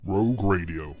Rogue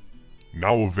Radio,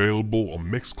 now available on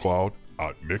Mixcloud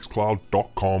at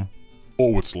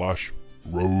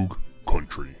mixcloud.com/Rogue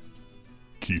Country.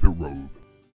 Keep it rogue.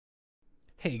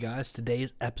 Hey guys,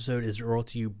 today's episode is brought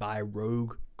to you by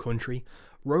Rogue Country.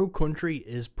 Rogue Country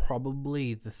is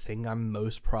probably the thing I'm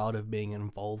most proud of being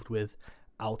involved with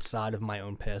outside of my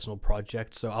own personal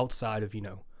project. So outside of,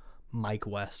 Mike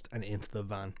West and Into the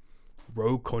Van,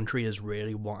 Rogue Country is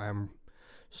really what I'm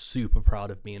super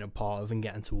proud of being a part of and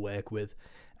getting to work with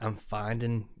and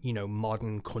finding,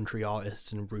 modern country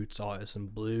artists and roots artists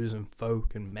and blues and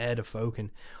folk and murder folk and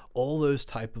all those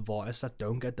type of artists that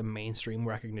don't get the mainstream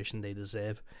recognition they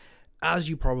deserve. As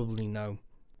you probably know,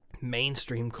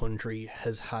 mainstream country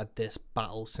has had this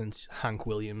battle since Hank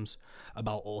Williams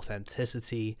about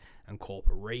authenticity and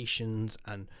corporations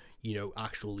and,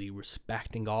 actually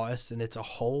respecting artists, and it's a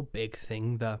whole big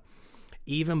thing that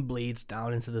even bleeds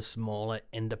down into the smaller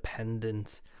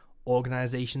independent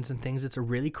organizations and things. It's a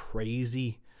really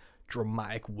crazy,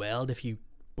 dramatic world if you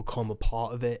become a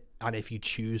part of it and if you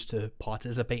choose to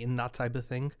participate in that type of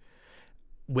thing.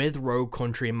 With Rogue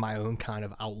Country and my own kind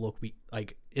of outlook,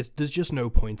 there's just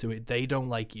no point to it. They don't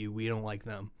like you, we don't like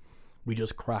them. We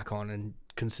just crack on and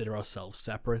consider ourselves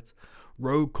separate.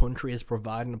 Rogue Country is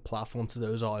providing a platform to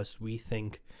those artists we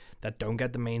think that don't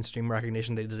get the mainstream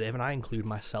recognition they deserve, and I include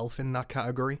myself in that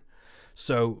category.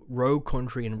 So Rogue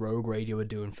Country and Rogue Radio are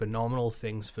doing phenomenal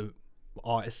things for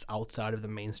artists outside of the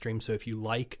mainstream. So if you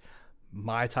like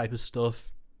my type of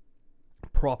stuff,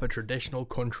 proper traditional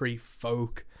country,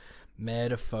 folk,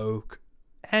 murder folk,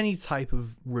 any type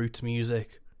of roots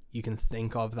music you can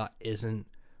think of that isn't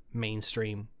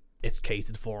mainstream, it's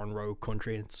catered for on Rogue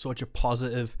Country, and it's such a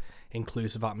positive,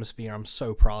 inclusive atmosphere. I'm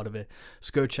so proud of it. So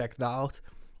go check that out.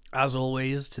 As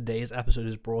always, today's episode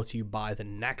is brought to you by The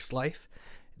Next Life.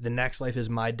 The Next Life is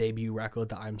my debut record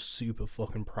that I'm super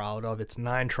fucking proud of. It's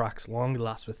 9 tracks long, it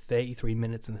lasts for 33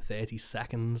 minutes and 30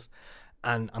 seconds,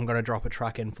 and I'm going to drop a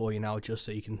track in for you now just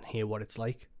so you can hear what it's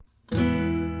like.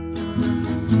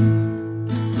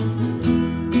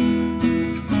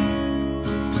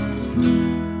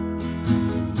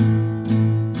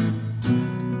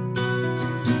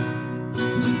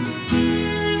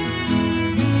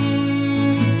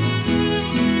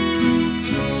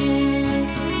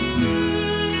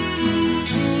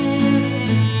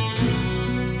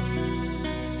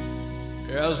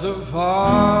 As the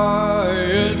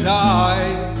fire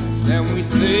dies and we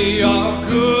say our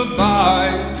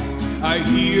goodbyes, I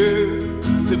hear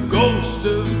the ghost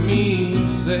of me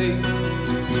say,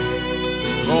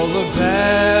 all the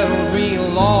battles we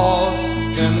lost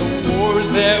and the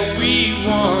wars that we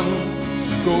won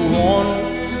go on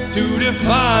to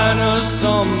define us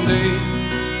someday.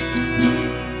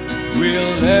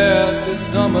 We'll let the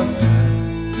summer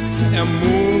pass and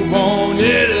move on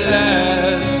at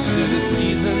last to the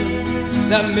seasons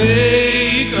that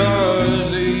make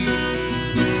us age.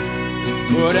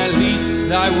 But at least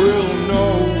I will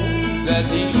know that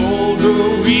the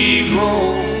older we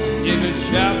grow, in the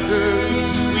chapters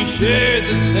we share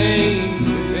the same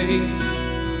page.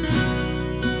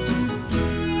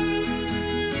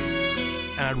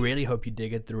 And I really hope you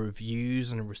dig it. The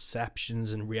reviews and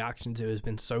receptions and reaction to it has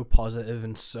been so positive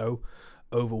and so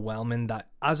overwhelming that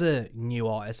as a new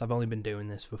artist, I've only been doing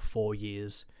this for 4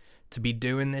 years. To be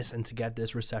doing this and to get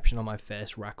this reception on my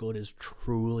first record is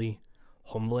truly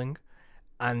humbling.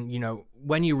 And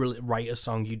when you write a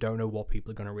song, you don't know what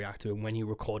people are going to react to, and when you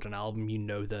record an album, you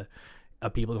know that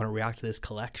people are going to react to this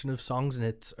collection of songs, and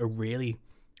it's a really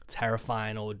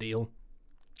terrifying ordeal.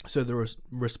 So the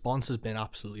response has been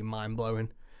absolutely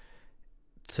mind-blowing.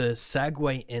 To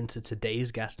segue into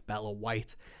today's guest, Bella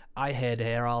White, I heard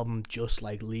her album Just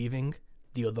Like Leaving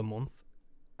the other month,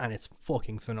 and it's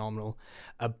fucking phenomenal.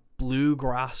 A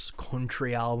bluegrass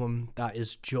country album that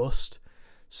is just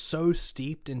so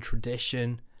steeped in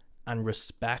tradition and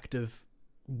respect of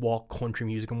what country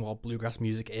music and what bluegrass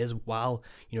music is, while,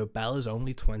 Bella's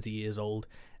only 20 years old,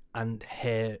 and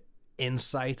her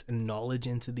insight and knowledge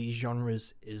into these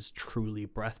genres is truly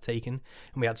breathtaking.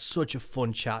 And we had such a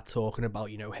fun chat talking about,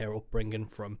 her upbringing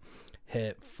from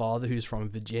her father, who's from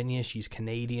Virginia. She's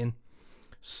Canadian,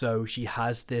 so she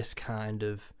has this kind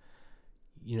of,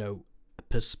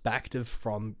 perspective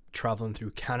from traveling through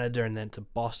Canada and then to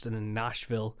Boston and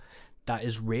Nashville that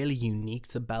is really unique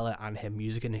to Bella and her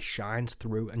music, and it shines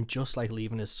through. And Just Like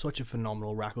Leaving is such a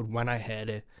phenomenal record. When I heard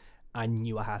it, I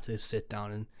knew I had to sit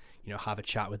down and have a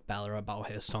chat with Bella about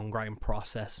her songwriting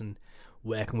process and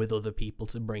working with other people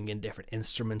to bring in different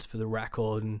instruments for the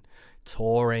record, and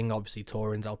touring. Obviously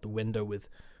touring's out the window with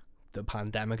the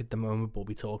pandemic at the moment, but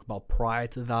we talk about prior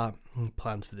to that,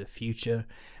 plans for the future,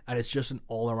 and it's just an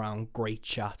all-around great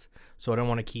chat. So I don't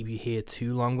want to keep you here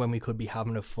too long when we could be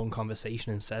having a fun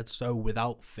conversation instead. So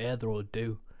without further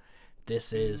ado,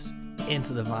 this is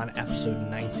Into the Van episode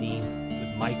 19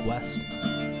 with Mike West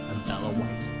and Bella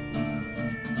White.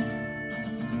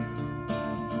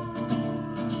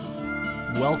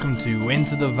 Welcome to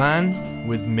Into the Van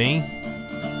with me,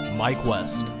 Mike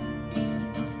West.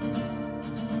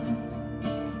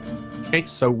 Okay,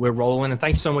 so we're rolling, and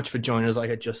thanks so much for joining us, like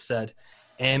I just said.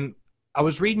 I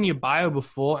was reading your bio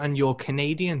before, and you're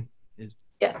Canadian.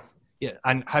 Yes. Yeah,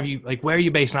 and have you, like, where are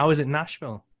you based now? Is it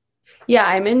Nashville? Yeah,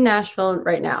 I'm in Nashville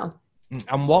right now.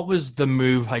 And what was the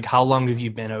move, like, how long have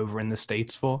you been over in the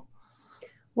States for?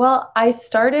 Well, I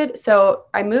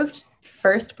moved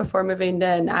first before moving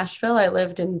to Nashville. I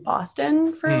lived in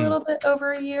Boston for a little bit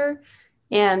over a year.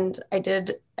 And I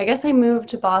guess I moved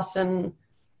to Boston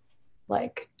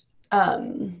like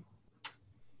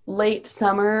late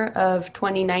summer of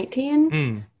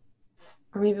 2019.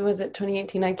 Or maybe was it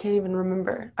 2018? I can't even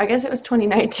remember. I guess it was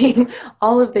 2019.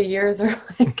 All of the years are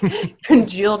like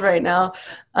congealed right now.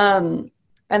 And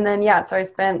then, so I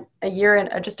spent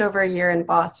just over a year in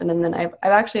Boston. And then I've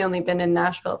actually only been in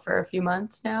Nashville for a few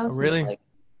months now. Oh, really? Since like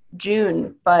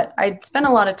June. But I'd spent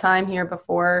a lot of time here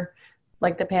before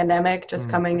like the pandemic, just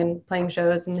coming and playing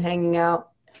shows and hanging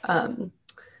out.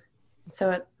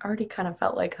 So it already kind of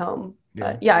felt like home.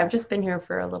 Yeah. But I've just been here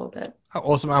for a little bit.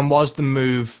 Awesome. And was the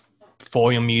move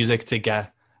for your music to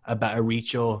get a better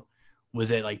reach, or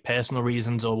was it like personal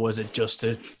reasons, or was it just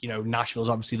to, Nashville's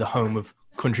obviously the home of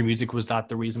country music. Was that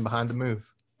the reason behind the move?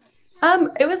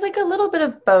 It was like a little bit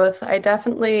of both. I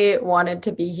definitely wanted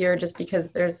to be here just because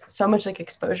there's so much like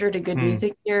exposure to good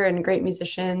music here and great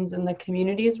musicians, and the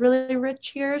community is really rich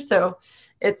here. So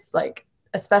it's like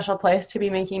a special place to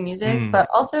be making music, but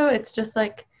also it's just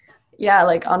like,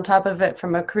 like on top of it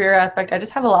from a career aspect, I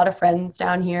just have a lot of friends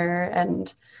down here,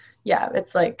 and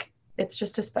it's like, it's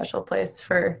just a special place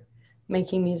for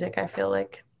making music, I feel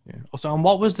like. Yeah. Also, and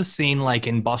what was the scene like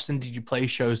in Boston? Did you play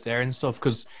shows there and stuff?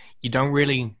 Because you don't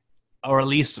really, or at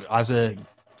least as a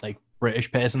like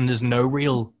British person, there's no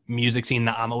real music scene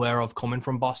that I'm aware of coming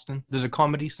from Boston. There's a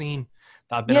comedy scene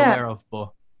that I've been aware of,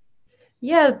 but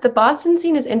the Boston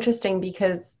scene is interesting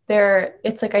because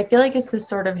it's like, I feel like it's this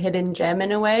sort of hidden gem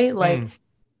in a way. Like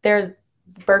there's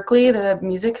Berkeley, the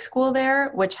music school there,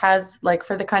 which has like,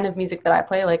 for the kind of music that I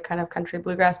play, like kind of country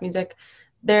bluegrass music,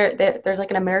 there's like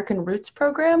an American roots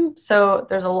program. So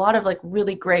there's a lot of like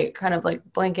really great kind of like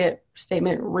blanket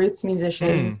statement roots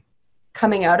musicians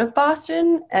coming out of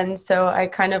Boston. And so I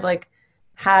kind of like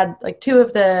had like two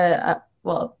of the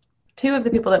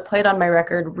people that played on my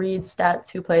record, Reed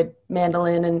Stetz, who played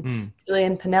mandolin, and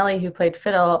Julian Pinelli, who played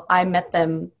fiddle. I met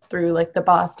them through like the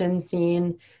Boston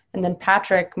scene. And then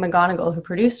Patrick McGonigal, who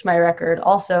produced my record,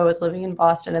 also was living in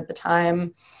Boston at the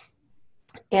time.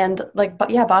 And like,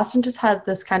 Boston just has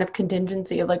this kind of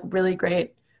contingency of like really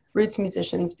great roots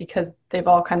musicians because they've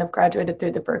all kind of graduated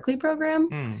through the Berkeley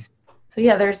program. So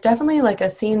there's definitely like a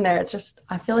scene there. It's just,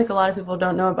 I feel like a lot of people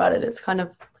don't know about it. It's kind of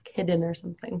like hidden or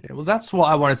something. Yeah, well, that's what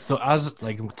I wanted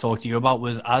to talk to you about,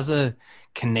 was as a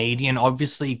Canadian,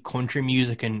 obviously country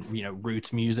music and,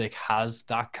 roots music has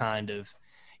that kind of,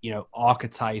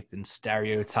 archetype and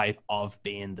stereotype of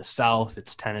being the South.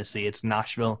 It's Tennessee, it's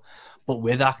Nashville. But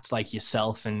with acts like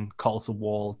yourself and Call to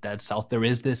Wall, Dead South, there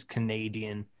is this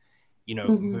Canadian,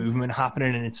 movement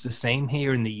happening. And it's the same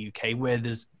here in the UK, where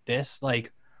there's this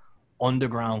like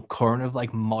underground current of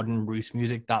like modern roots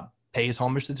music that pays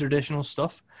homage to traditional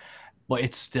stuff. But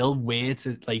it's still weird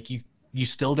to like, you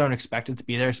still don't expect it to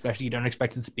be there, especially you don't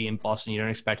expect it to be in Boston, you don't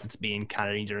expect it to be in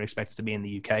Canada, you don't expect it to be in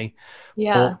the UK.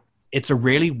 Yeah. But it's a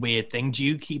really weird thing. Do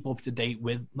you keep up to date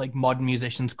with like modern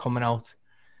musicians coming out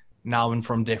now and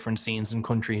from different scenes and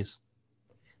countries?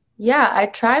 Yeah, I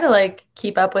try to like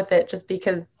keep up with it just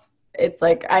because it's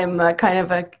like I'm a kind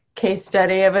of a case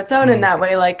study of its own in that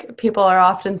way. Like people are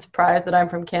often surprised that I'm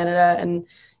from Canada, and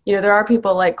there are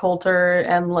people like Coulter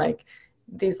and like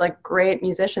these like great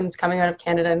musicians coming out of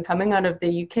Canada and coming out of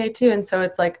the UK too. And so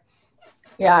it's like,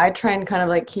 I try and kind of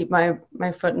like keep my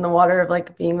foot in the water of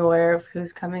like being aware of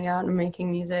who's coming out and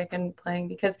making music and playing,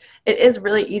 because it is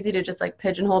really easy to just like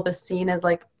pigeonhole the scene as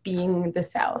like being the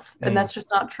South. And that's just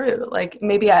not true. Like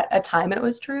maybe at a time it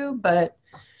was true, but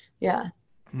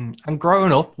And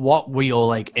growing up, what were your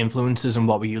like influences and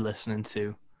what were you listening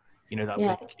to,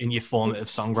 in your formative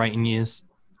songwriting years?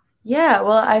 Yeah,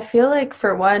 well, I feel like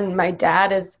for one, my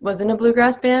dad was in a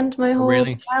bluegrass band my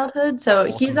whole childhood. So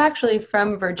he's actually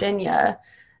from Virginia,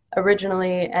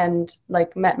 originally and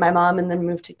like met my mom and then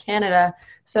moved to Canada.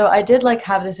 So I did like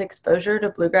have this exposure to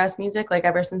bluegrass music like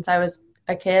ever since I was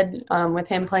a kid, with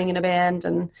him playing in a band,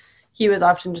 and he was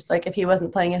often just like, if he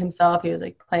wasn't playing it himself, he was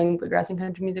like playing bluegrass and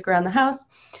country music around the house.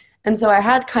 And so I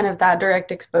had kind of that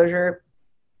direct exposure.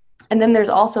 And then there's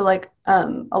also like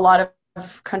a lot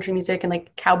of country music and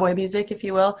like cowboy music, if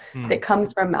you will, that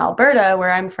comes from Alberta,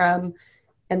 where I'm from.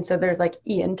 And so there's like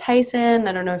Ian Tyson.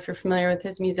 I don't know if you're familiar with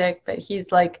his music, but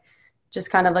he's like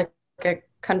just kind of like a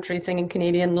country singing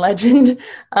Canadian legend.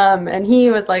 And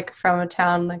he was like from a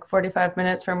town like 45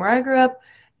 minutes from where I grew up.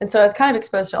 And so I was kind of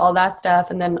exposed to all that stuff.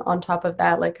 And then on top of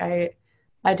that, like I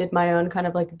did my own kind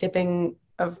of like dipping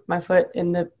of my foot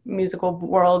in the musical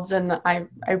worlds. And I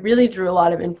really drew a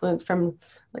lot of influence from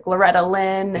like Loretta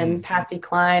Lynn and Patsy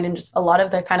Cline and just a lot of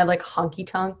the kind of like honky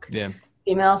tonk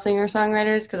female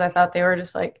singer-songwriters, because I thought they were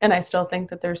just like, and I still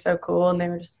think that they're so cool, and they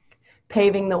were just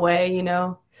paving the way, you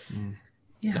know.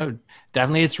 Yeah. No,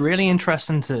 definitely. It's really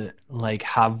interesting to like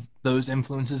have those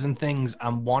influences and things.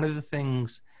 And one of the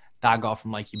things that I got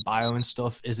from like your bio and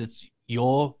stuff is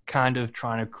you're kind of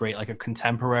trying to create like a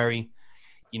contemporary,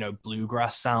 you know,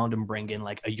 bluegrass sound and bring in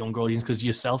like a younger audience, because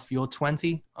you're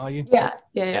 20, are you?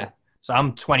 Yeah. So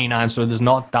I'm 29, so there's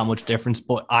not that much difference,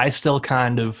 but I still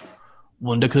kind of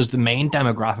wonder, because the main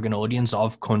demographic and audience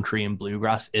of country and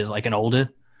bluegrass is like an older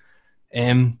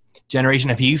generation.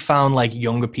 Have you found like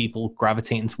younger people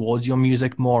gravitating towards your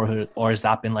music more, or has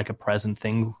that been like a present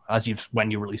thing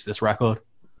when you release this record?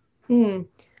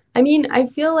 I mean, I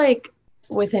feel like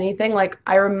with anything, like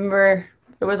I remember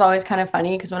it was always kind of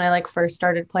funny because when I like first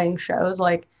started playing shows,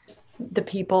 like the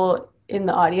people in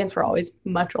the audience were always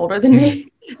much older than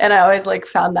me. And I always like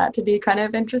found that to be kind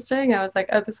of interesting. I was like,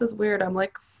 oh, this is weird. I'm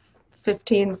like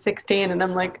 15, 16, and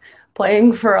I'm like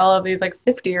playing for all of these like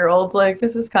 50-year-olds. Like,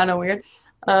 this is kind of weird.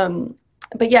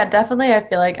 But yeah, definitely I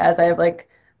feel like as I've like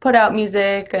put out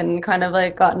music and kind of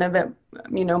like gotten a bit,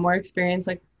 you know, more experience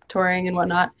like touring and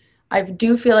whatnot, I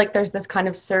do feel like there's this kind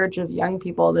of surge of young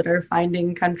people that are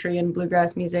finding country and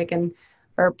bluegrass music and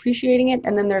are appreciating it.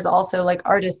 And then there's also like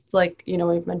artists like, you know,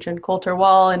 we've mentioned Coulter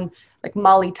Wall and like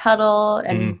Molly Tuttle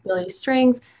and Billy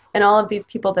Strings, and all of these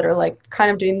people that are like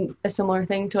kind of doing a similar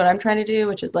thing to what I'm trying to do,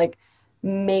 which is like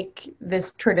make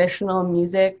this traditional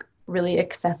music really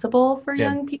accessible for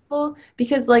young people.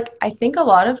 Because like I think a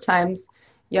lot of times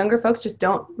younger folks just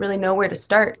don't really know where to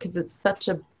start because it's such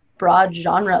a broad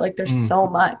genre. Like there's so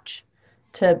much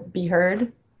to be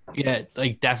heard. Yeah,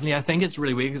 like definitely. I think it's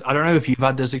really weird. I don't know if you've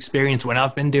had this experience when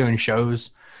I've been doing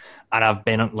shows and I've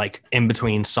been like in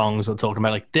between songs or talking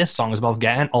about like this song is about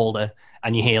getting older,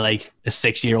 and you hear like a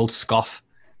 6-year-old scoff.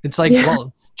 It's like,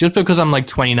 well, just because I'm like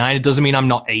 29, it doesn't mean I'm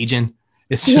not aging.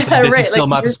 It's just like, this is still like,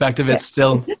 my perspective. It's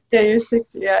still you're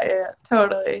 60. Yeah,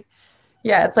 totally.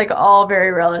 Yeah, it's like all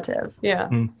very relative. Yeah.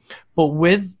 But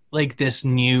with like this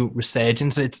new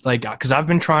resurgence, it's like, because I've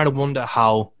been trying to wonder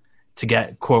how to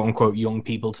get quote unquote young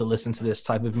people to listen to this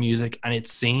type of music, and it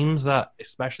seems that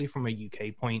especially from a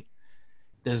UK point,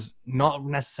 there's not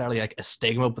necessarily like a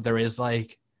stigma, but there is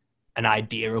like an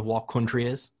idea of what country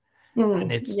is.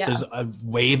 And it's there's a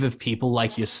wave of people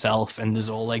like yourself, and there's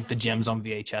all like the Gems on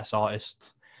VHS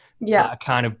artists that are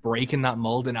kind of breaking that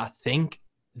mold. And I think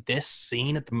this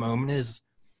scene at the moment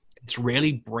it's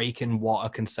really breaking what a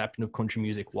conception of country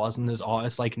music was. And there's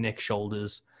artists like Nick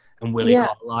Shoulders and Willie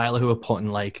Carlisle who are putting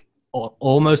like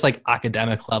almost like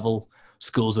academic level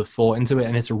schools of thought into it,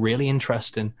 and it's a really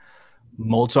interesting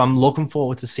mold. So I'm looking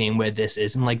forward to seeing where this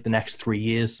is in like the next 3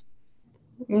 years.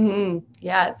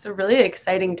 Yeah, it's a really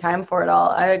exciting time for it all.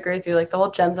 I agree with you. Like the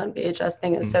whole Gems on VHS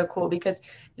thing is so cool because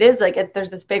it is like there's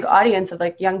this big audience of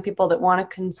like young people that want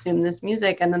to consume this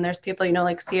music, and then there's people, you know,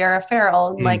 like Sierra Farrell,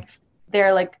 and like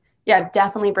they're like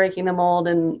definitely breaking the mold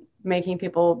and making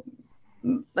people,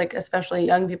 like especially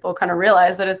young people, kind of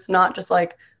realize that it's not just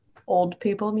like old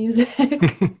people music.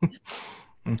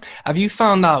 Have you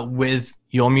found that with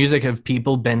your music, have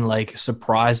people been like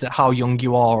surprised at how young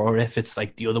you are, or if it's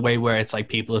like the other way where it's like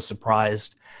people are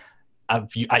surprised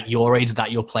at your age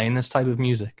that you're playing this type of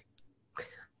music?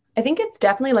 I think it's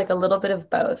definitely like a little bit of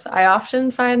both. I often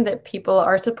find that people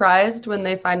are surprised when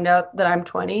they find out that I'm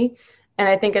 20, and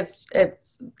I think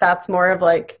that's more of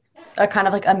like a kind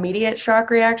of like immediate shock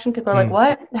reaction. People are like,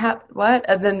 what?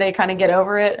 And then they kind of get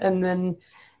over it, and then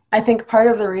I think part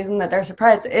of the reason that they're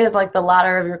surprised is like the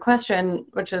latter of your question,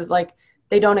 which is like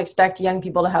they don't expect young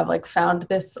people to have like found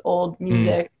this old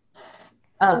music.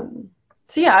 So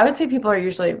yeah, I would say people are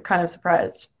usually kind of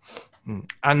surprised.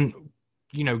 And,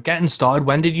 you know, getting started,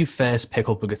 when did you first pick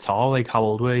up a guitar? Like how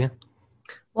old were you?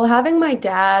 Well, having my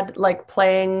dad like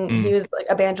playing, he was like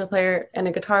a banjo player and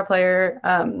a guitar player.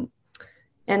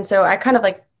 And so I kind of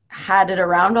like had it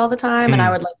around all the time, and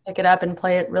I would like pick it up and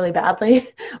play it really badly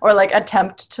or like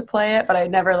attempt to play it, but I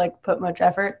never like put much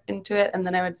effort into it. And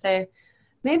then I would say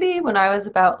maybe when I was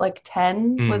about like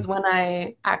 10 was when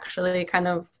I actually kind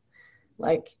of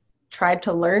like tried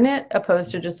to learn it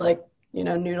opposed to just like,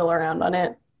 noodle around on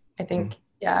it. I think,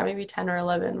 yeah, maybe 10 or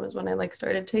 11 was when I like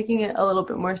started taking it a little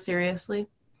bit more seriously.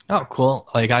 Oh, cool.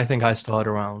 Like, I think I started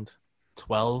around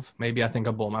 12. Maybe I think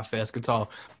I bought my first guitar.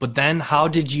 But then how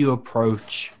did you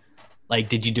approach, like,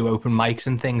 did you do open mics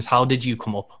and things? How did you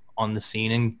come up on the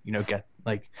scene and, get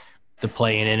like the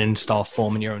playing in and start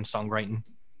forming your own songwriting?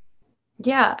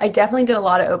 Yeah, I definitely did a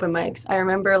lot of open mics. I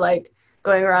remember like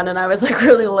going around and I was like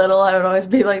really little. I would always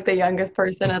be like the youngest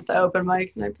person at the open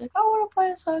mics and I'd be like, I want to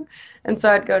play a song. And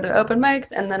so I'd go to open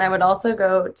mics, and then I would also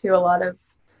go to a lot of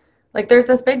like there's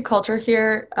this big culture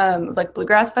here like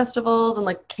bluegrass festivals and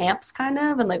like camps kind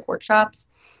of and like workshops.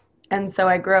 And so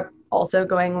I grew up also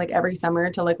going like every summer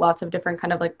to like lots of different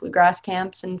kind of like bluegrass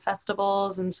camps and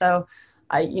festivals. And so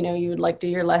you would like do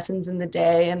your lessons in the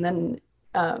day, and then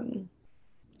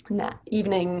in that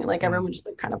evening, like everyone would just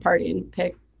like kind of party and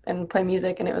pick and play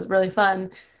music, and it was really fun.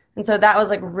 And so that was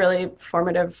like really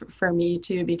formative for me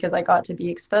too, because I got to be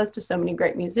exposed to so many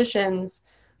great musicians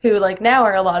who like now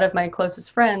are a lot of my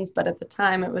closest friends. But at the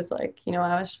time it was like, I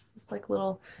was just this like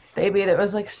little baby that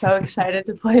was like so excited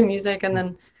to play music. And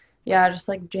then, yeah, just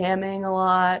like jamming a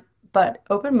lot. But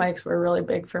open mics were really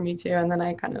big for me too. And then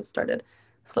I kind of started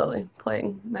slowly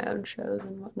playing my own shows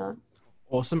and whatnot.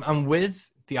 Awesome. And with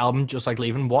the album Just Like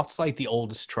Leaving, what's like the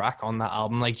oldest track on that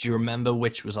album? Like, do you remember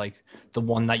which was like the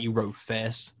one that you wrote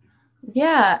first?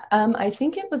 Yeah, I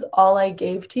think it was All I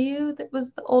Gave to You that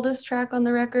was the oldest track on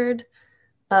the record.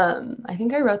 I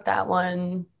think I wrote that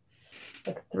one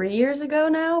like 3 years ago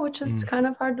now, which is kind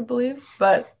of hard to believe,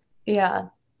 but yeah.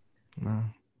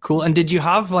 Cool. And did you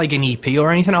have like an EP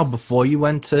or anything out before you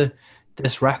went to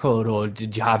this record, or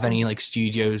did you have any like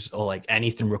studios or like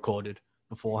anything recorded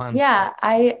beforehand? Yeah,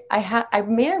 I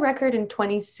made a record in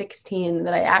 2016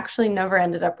 that I actually never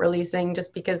ended up releasing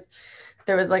just because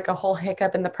there was like a whole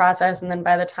hiccup in the process, and then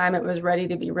by the time it was ready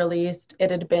to be released, it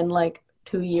had been like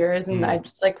 2 years, and I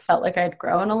just like felt like I'd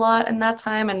grown a lot in that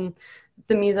time, and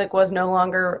the music was no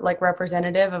longer like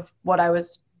representative of what I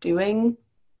was doing,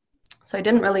 so I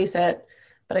didn't release it.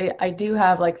 But I do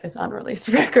have like this unreleased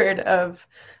record of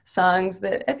songs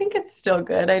that I think it's still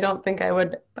good. I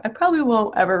probably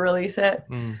won't ever release it.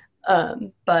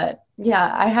 But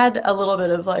yeah, I had a little bit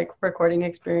of like recording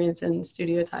experience and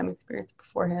studio time experience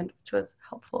beforehand, which was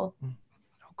helpful.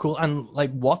 Cool. And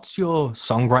like, what's your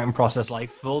songwriting process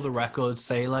like for the record?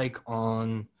 Say like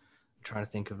I'm trying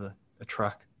to think of a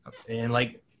track, and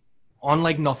like on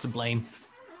like Not to Blame,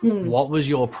 what was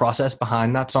your process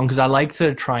behind that song? Because I like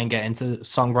to try and get into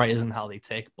songwriters and how they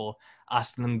tick, but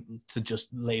asking them to just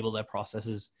label their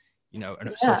processes,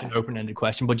 such an open-ended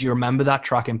question. But do you remember that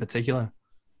track in particular?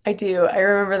 I do. I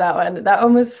remember that one. That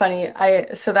one was funny.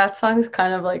 So that song's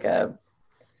kind of like a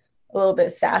little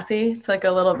bit sassy. It's like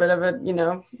a little bit of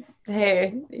a,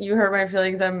 hey, you hurt my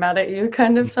feelings, I'm mad at you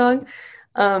kind of song.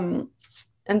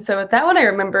 And so with that one, I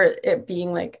remember it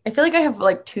being like, I feel like I have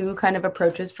like two kind of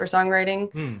approaches for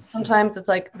songwriting. Sometimes it's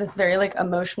like this very like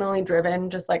emotionally driven,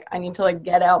 just like I need to like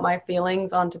get out my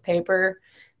feelings onto paper.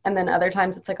 And then other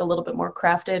times it's like a little bit more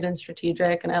crafted and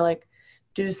strategic, and I like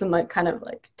do some like kind of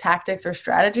like tactics or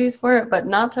strategies for it. But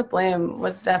Not to Blame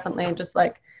was definitely just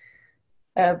like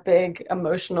a big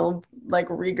emotional like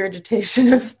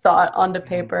regurgitation of thought onto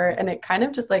paper, and it kind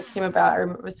of just like came about. I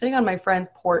was sitting on my friend's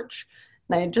porch,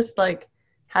 and I just like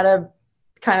had a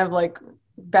kind of like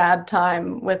bad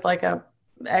time with like a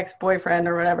ex-boyfriend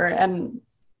or whatever, and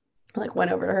like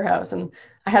went over to her house, and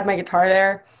I had my guitar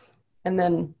there, and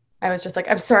then I was just like,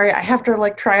 I'm sorry, I have to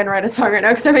like try and write a song right now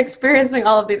because I'm experiencing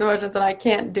all of these emotions and I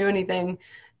can't do anything.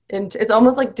 And it's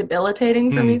almost like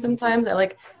debilitating for me sometimes. I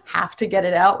like have to get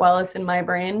it out while it's in my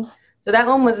brain. So that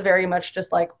one was very much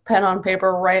just like pen on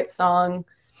paper, write song.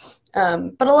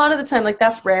 But a lot of the time, like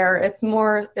that's rare. It's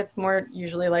more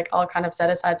usually like I'll kind of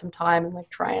set aside some time and like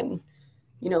try and,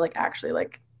 like actually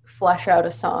like flesh out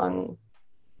a song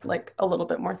like a little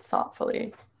bit more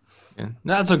thoughtfully. Yeah.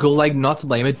 That's a cool, like Not to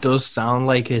Blame. It does sound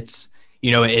like it's,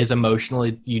 it is emotional.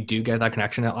 You do get that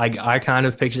connection. Like I kind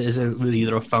of picture it as it was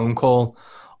either a phone call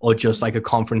or just like a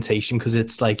confrontation, because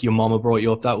it's like your mama brought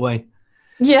you up that way.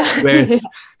 Yeah.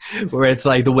 Where it's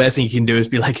like the worst thing you can do is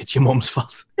be like, it's your mom's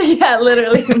fault. Yeah,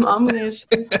 literally. Mom is.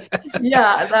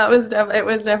 Yeah, it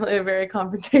was definitely a very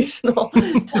confrontational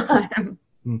time.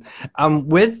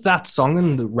 With that song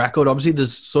and the record, obviously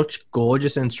there's such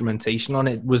gorgeous instrumentation on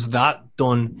it. Was that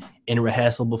done in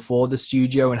rehearsal before the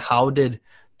studio, and how did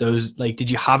those, like,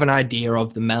 did you have an idea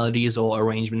of the melodies or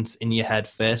arrangements in your head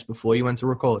first before you went to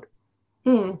record?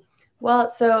 Well,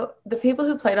 so the people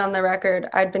who played on the record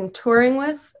I'd been touring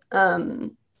with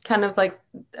kind of like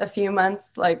a few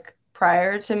months like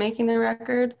prior to making the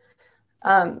record.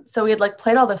 So we had like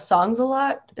played all the songs a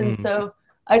lot. And so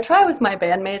I try with my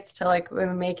bandmates to like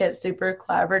make it super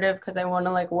collaborative because I want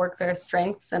to like work their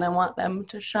strengths and I want them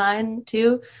to shine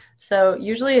too. So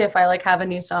usually if I like have a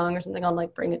new song or something, I'll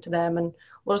like bring it to them and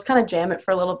we'll just kind of jam it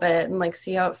for a little bit and like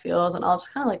see how it feels. And I'll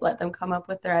just kind of like let them come up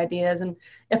with their ideas. And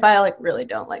if I like really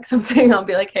don't like something, I'll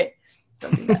be like, hey,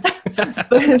 don't do that.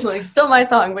 But it's like still my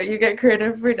song, but you get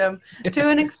creative freedom to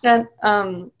an extent.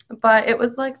 But it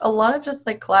was like a lot of just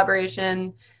like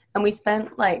collaboration. And we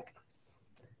spent like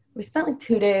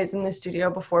 2 days in the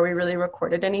studio before we really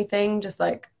recorded anything, just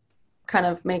like kind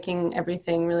of making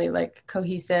everything really like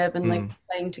cohesive and like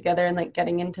playing together and like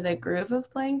getting into the groove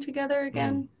of playing together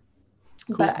again.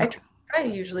 Cool. But I try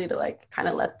usually to like kind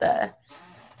of let the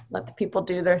people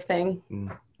do their thing.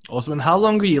 Awesome. And how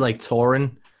long were you like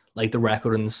touring like the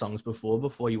record and the songs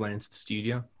before you went into the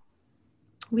studio?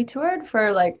 We toured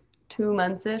for like 2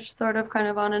 months-ish, sort of kind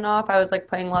of on and off. I was like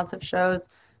playing lots of shows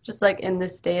just like in the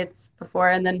States before,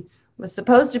 and then was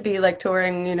supposed to be like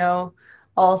touring, you know,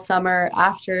 all summer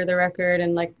after the record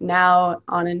and like now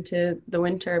on into the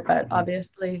winter, but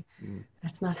obviously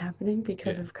that's not happening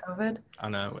because of COVID. I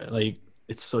know, like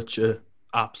it's such a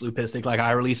absolute piss take. Like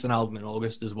I released an album in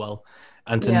August as well,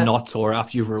 and to not tour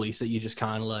after you've released it, you just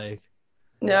kind of like,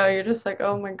 no, you're just like,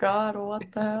 oh my god, what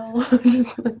the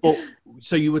hell. Well,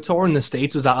 so you were touring the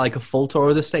States. Was that like a full tour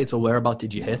of the States, or whereabout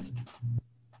did you hit?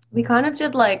 We kind of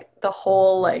did like the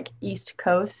whole like East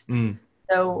Coast.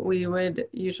 So we would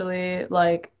usually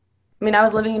like, I mean, I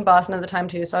was living in Boston at the time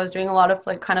too. So I was doing a lot of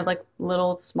like kind of like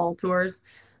little small tours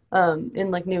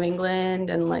in like New England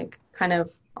and like kind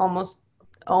of almost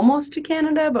to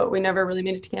Canada, but we never really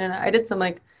made it to Canada. I did some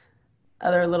like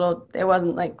other little, it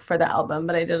wasn't like for the album,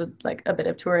 but I did like a bit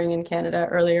of touring in Canada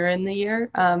earlier in the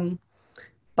year.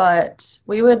 But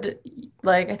we would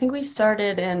like, I think we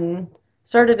started in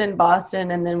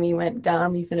Boston and then we went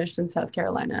down, we finished in South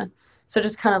Carolina. So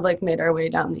just kind of like made our way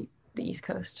down the East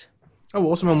Coast. Oh,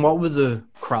 awesome. And what were the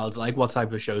crowds like? What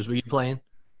type of shows were you playing?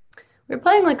 We were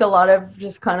playing like a lot of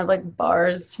just kind of like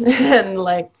bars and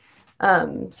like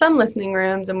some listening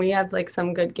rooms. And we had like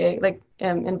some good gig, like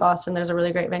in Boston, there's a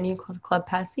really great venue called Club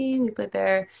Passy. We played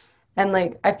there. And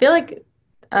like, I feel like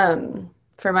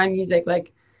for my music,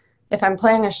 like if I'm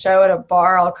playing a show at a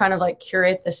bar, I'll kind of like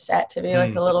curate the set to be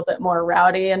like a little bit more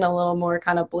rowdy and a little more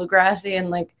kind of bluegrassy and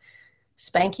like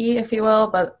spanky, if you will.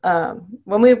 But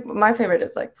my favorite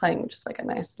is like playing just like a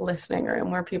nice listening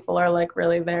room where people are like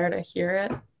really there to hear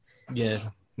it. Yeah.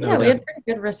 No, we had pretty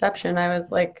good reception. I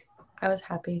was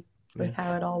happy with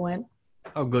how it all went.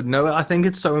 Oh, good. No, I think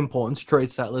it's so important to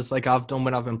create set lists. Like I've done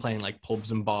when I've been playing like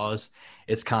pubs and bars.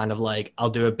 It's kind of like I'll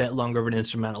do a bit longer of an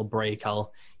instrumental break.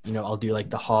 I'll do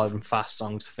like the hard and fast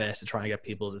songs first to try and get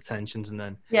people's attentions, and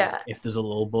then if there's a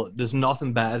lull. But there's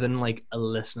nothing better than like a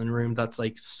listening room that's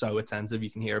like so attentive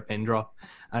you can hear a pin drop.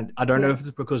 And I don't know if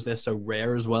it's because they're so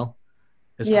rare as well,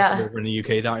 especially over in the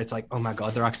UK. That it's like, oh my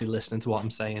god, they're actually listening to what I'm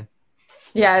saying.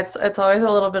 Yeah, it's always a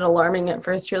little bit alarming at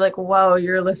first. You're like, whoa,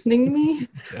 you're listening to me?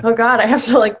 Oh god, I have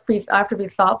to be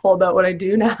thoughtful about what I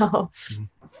do now.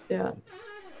 Yeah.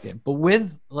 But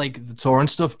with like the tour and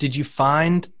stuff, did you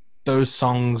find those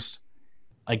songs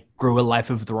like grew a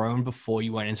life of their own before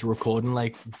you went into recording,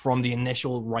 like from the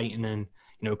initial writing and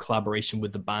collaboration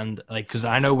with the band? Like, because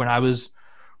I know when I was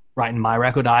writing my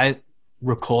record, I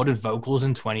recorded vocals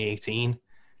in 2018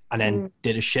 and then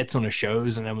did a shit ton of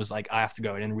shows, and then was like, I have to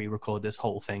go in and re-record this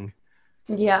whole thing.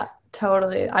 Yeah,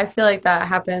 totally. I feel like that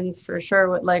happens for sure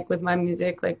with my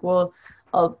music. Like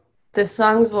the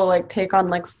songs will like take on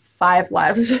like 5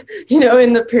 lives,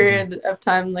 in the period of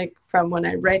time, like from when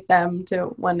I write them to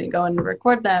when I go and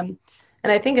record them.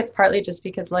 And I think it's partly just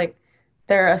because like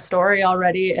they're a story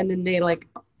already, and then they like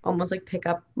almost like pick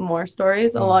up more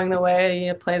stories along the way.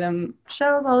 You play them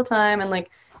shows all the time, and like,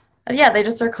 they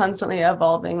just are constantly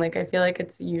evolving. Like I feel like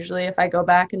it's usually if I go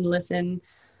back and listen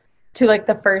to like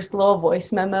the first little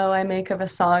voice memo I make of a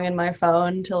song in my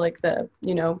phone to like the,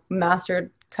 mastered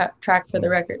track for the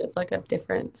record, it's like a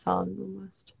different song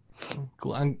almost.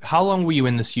 Cool. And how long were you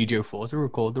in the studio for to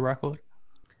record the record?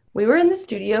 We were in the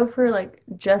studio for like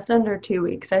just under 2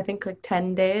 weeks. I think like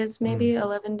 10 days, maybe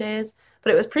 11 days.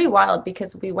 But it was pretty wild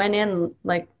because we went in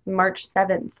like March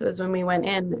 7th was when we went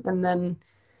in. And then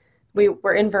we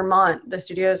were in Vermont. The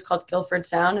studio is called Guilford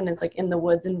Sound, and it's like in the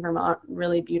woods in Vermont,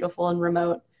 really beautiful and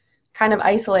remote. kind of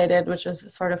isolated, which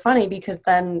was sort of funny because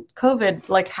then COVID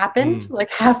like happened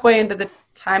like halfway into the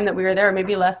time that we were there,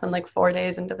 maybe less than like 4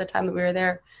 days into the time that we were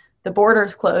there. The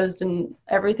borders closed and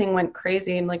everything went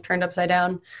crazy and like turned upside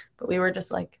down. But we were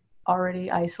just like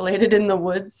already isolated in the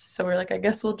woods. So we're like, I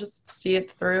guess we'll just see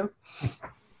it through.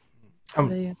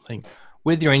 Like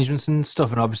with the arrangements and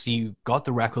stuff, and obviously you got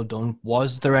the record done,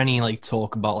 was there any like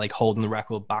talk about like holding the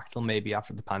record back till maybe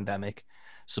after the pandemic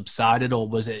subsided, or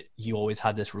was it you always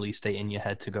had this release date in your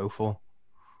head to go for?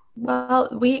 Well,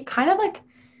 we kind of like,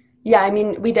 yeah, I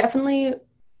mean, we definitely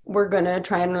were going to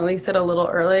try and release it a little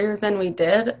earlier than we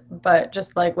did, but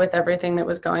just like with everything that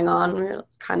was going on, we were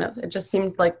kind of, it just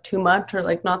seemed like too much or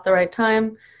like not the right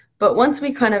time. But once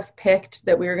we kind of picked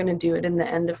that we were going to do it in the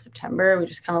end of September, we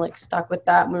just kind of like stuck with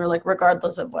that. And we were like,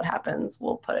 regardless of what happens,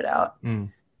 we'll put it out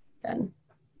then.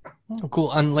 Oh,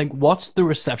 cool. And like, what's the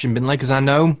reception been like? Because I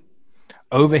know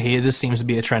over here, there seems to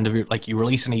be a trend of like you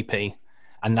release an EP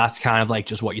and that's kind of like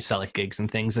just what you sell at gigs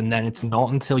and things. And then it's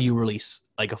not until you release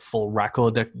like a full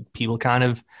record that people kind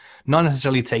of not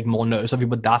necessarily take more notice of you,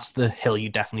 but that's the hill you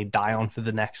definitely die on for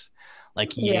the next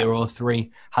like year or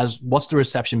three. What's the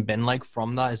reception been like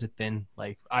from that? Has it been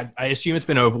like, I assume it's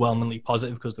been overwhelmingly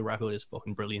positive because the record is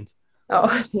fucking brilliant. Oh,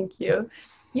 thank you.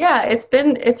 Yeah, it's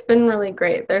been really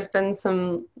great. There's been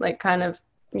some like kind of,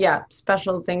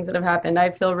 special things that have happened. I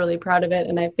feel really proud of it.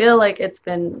 And I feel like it's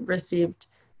been received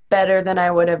better than I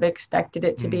would have expected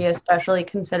it to be, especially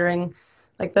considering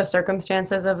like the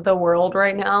circumstances of the world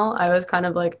right now. I was kind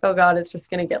of like, oh God, it's just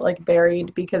going to get like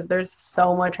buried because there's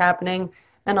so much happening.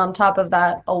 And on top of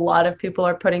that, a lot of people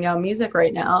are putting out music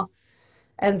right now.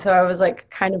 And so I was like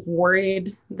kind of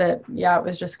worried that, it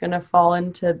was just going to fall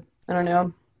into, I don't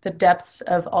know, the depths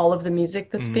of all of the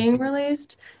music that's being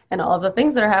released and all of the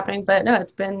things that are happening. But no,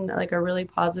 it's been like a really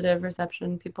positive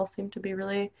reception. People seem to be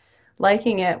really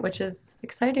liking it, which is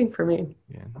exciting for me.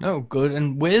 Yeah, no, good.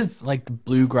 And with like the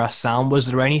bluegrass sound, was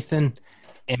there anything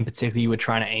in particular you were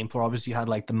trying to aim for? Obviously you had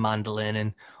like the mandolin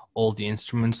and all the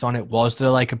instruments on it. Was there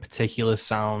like a particular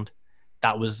sound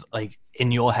that was like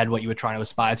in your head what you were trying to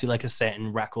aspire to, like a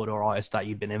certain record or artist that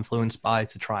you've been influenced by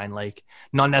to try and like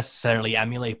not necessarily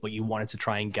emulate, but you wanted to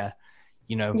try and get,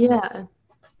 Yeah,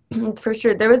 for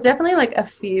sure. There was definitely like a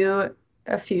few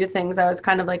things I was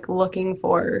kind of like looking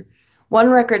for. One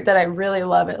record that I really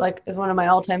love, it like is one of my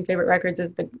all-time favorite records,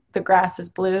 is the Grass is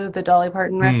Blue, the Dolly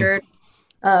Parton record.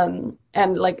 And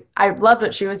like I loved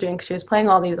what she was doing because she was playing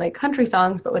all these like country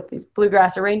songs but with these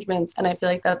bluegrass arrangements, and I feel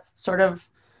like that's sort of,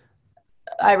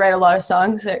 I write a lot of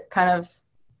songs that kind of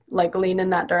like lean in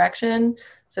that direction.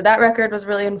 So that record was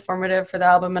really informative for the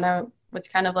album, and I was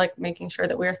kind of like making sure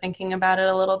that we were thinking about it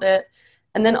a little bit.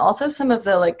 And then also some of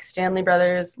the like Stanley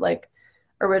Brothers like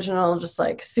original, just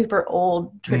like super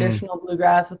old traditional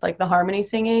bluegrass with like the harmony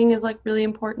singing is like really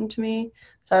important to me.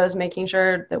 So I was making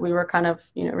sure that we were kind of,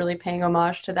 really paying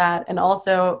homage to that. And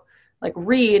also like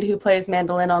Reed, who plays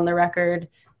mandolin on the record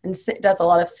and does a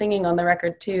lot of singing on the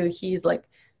record too, he's like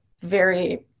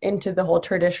very into the whole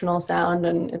traditional sound,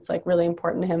 and it's like really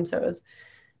important to him. So it was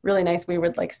really nice. We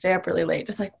would like stay up really late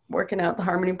just like working out the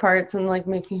harmony parts and like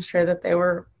making sure that they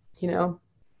were,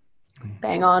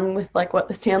 bang on with like what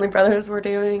the Stanley Brothers were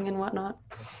doing and whatnot.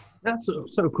 That's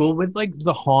so cool. With like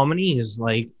the harmony is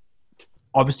like,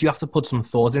 obviously you have to put some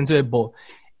thought into it, but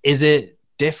is it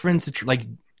different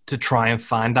to try and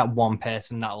find that one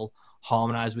person that will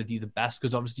harmonize with you the best?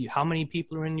 Because obviously, how many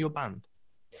people are in your band?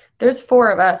 There's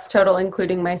 4 of us total,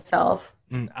 including myself.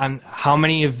 And how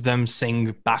many of them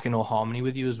sing backing or harmony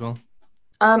with you as well?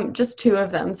 Just 2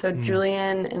 of them. So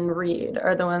Julian and Reed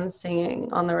are the ones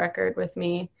singing on the record with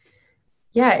me.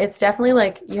 Yeah, it's definitely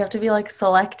like you have to be like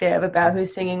selective about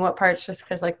who's singing what parts, just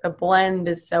because like the blend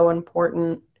is so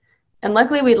important. And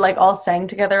luckily we'd like all sang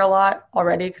together a lot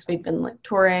already because we'd been like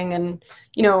touring, and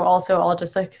also all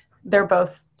just like they're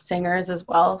both singers as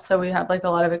well, so we have like a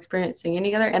lot of experience singing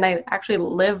together. And I actually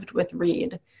lived with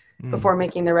Reed before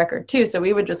making the record too, so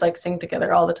we would just like sing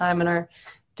together all the time in our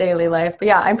daily life. But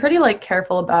yeah, I'm pretty like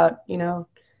careful about because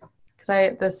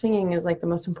the singing is like the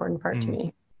most important part to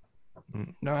me.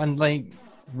 No, and like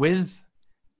with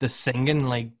the singing,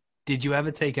 like did you ever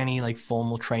take any like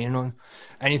formal training on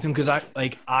anything? Because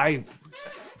I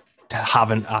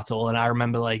haven't at all, and I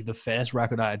remember like the first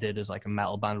record I did as like a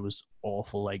metal band was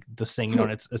awful. Like the singing on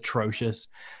it's atrocious,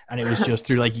 and it was just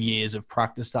through like years of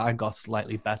practice that I got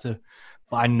slightly better.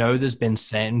 But I know there's been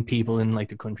certain people in like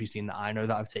the country scene that I know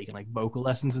that have taken like vocal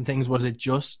lessons and things. Was it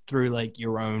just through like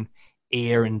your own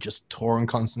ear and just touring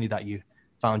constantly that you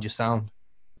found your sound?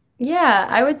 Yeah,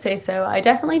 I would say so. I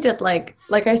definitely did like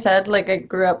I said, like I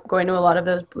grew up going to a lot of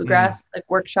those Mm, bluegrass like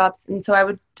workshops, and so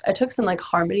I took some like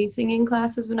harmony singing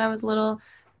classes when I was little,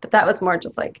 but that was more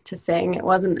just like to sing. It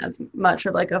wasn't as much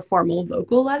of like a formal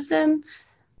vocal lesson.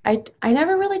 I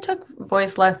never really took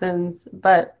voice lessons,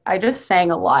 but I just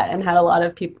sang a lot and had a lot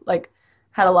of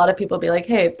people be like,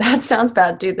 "Hey, that sounds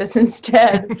bad. Do this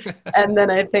instead." And then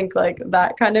I think like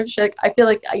that kind of shit. I feel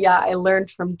like yeah, I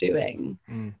learned from doing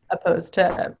mm. opposed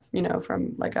to,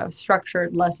 from like a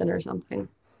structured lesson or something.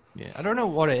 Yeah, I don't know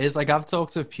what it is. Like I've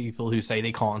talked to people who say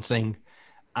they can't sing,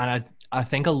 and I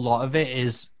think a lot of it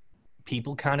is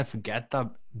people kind of forget that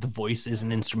the voice is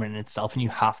an instrument in itself, and you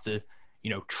have to,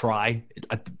 try.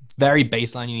 At the very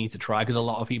baseline, you need to try because a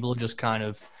lot of people just kind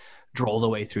of draw their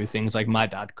way through things. Like my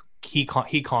dad, he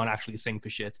can't actually sing for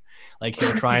shit. Like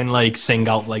he'll try and like sing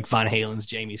out like Van Halen's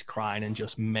 "Jamie's Crying" and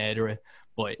just murder it,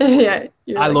 but Yeah,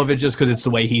 you're I like, love it just because it's the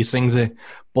way he sings it.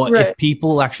 But if right.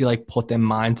 people actually like put their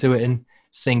mind to it and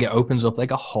sing, it opens up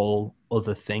like a whole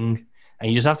other thing, and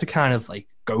you just have to kind of like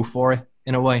go for it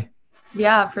in a way.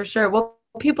 Yeah, for sure. Well,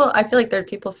 I feel like there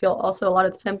people feel also a lot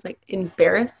of the times like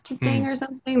embarrassed to sing Mm, or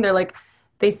something. They're like,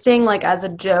 they sing like as a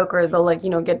joke, or they'll like,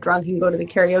 get drunk and go to the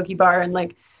karaoke bar and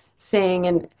like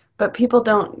sing. But people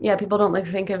don't like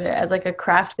think of it as like a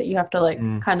craft that you have to like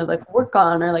mm, kind of like work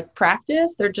on or like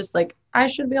practice. They're just like, I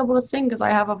should be able to sing because I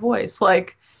have a voice.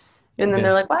 Like, and then yeah,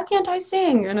 they're like, why can't I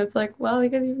sing? And it's like, well,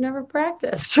 because you've never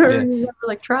practiced or yeah, you've never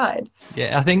like tried.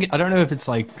 yeah. I don't know if it's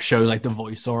like shows like The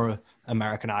Voice or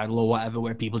American Idol or whatever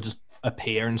where people just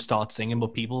appear and start singing,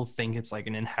 but people think it's like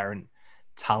an inherent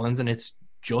talent, and it's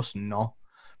just not.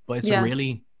 But it's a Yeah.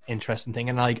 really interesting thing,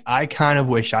 and like I kind of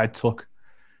wish I took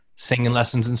singing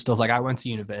lessons and stuff. Like I went to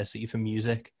university for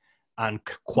music, and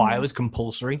choir Mhm. was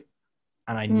compulsory,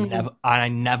 and Mhm. I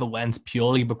never went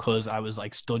purely because I was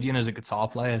like studying as a guitar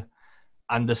player.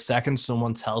 And the second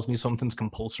someone tells me something's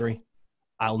compulsory,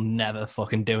 I'll never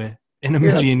fucking do it in a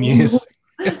You're like, million years.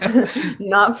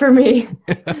 not for me.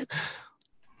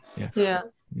 Yeah, Yeah.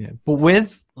 yeah. But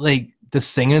with like the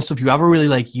singing and stuff, you have a really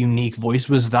like unique voice.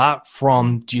 Was that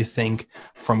from? Do you think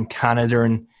from Canada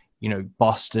and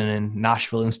Boston and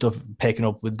Nashville and stuff, picking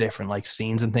up with different like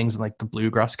scenes and things in like the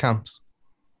bluegrass camps?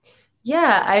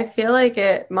 Yeah, I feel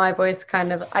like my voice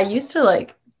kind of, I used to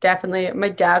like definitely, my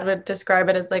dad would describe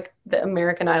it as like the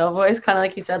American Idol voice, kind of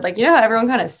like you said, like, how everyone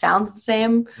kind of sounds the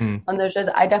same Mm, on those shows.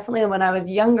 I definitely, when I was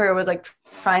younger, was like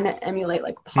trying to emulate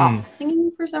like mm, pop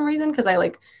singing for some reason because I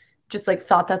like just like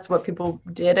thought that's what people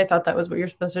did. I thought that was what you're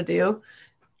supposed to do.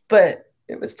 But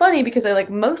it was funny because I like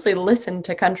mostly listened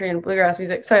to country and bluegrass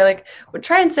music. So I like would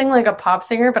try and sing like a pop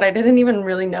singer, but I didn't even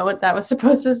really know what that was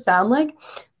supposed to sound like.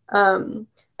 Um,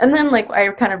 and then like I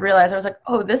kind of realized I was like,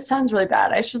 oh, this sounds really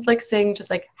bad. I should like sing just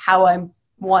like how I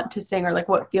want to sing or like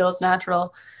what feels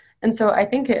natural. And so I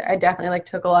think I definitely like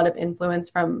took a lot of influence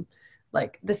from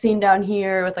like the scene down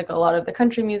here with like a lot of the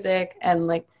country music and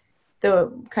like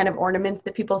the kind of ornaments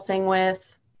that people sing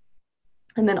with.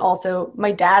 And then also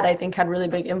my dad, I think, had really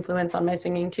big influence on my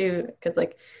singing too, because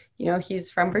like, he's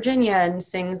from Virginia and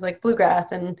sings like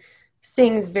bluegrass and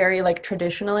sings very like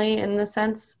traditionally in the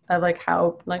sense of like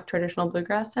how like traditional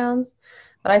bluegrass sounds.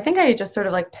 But I think I just sort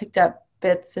of like picked up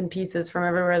bits and pieces from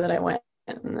everywhere that I went,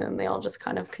 and then they all just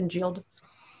kind of congealed.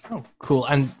 oh, cool.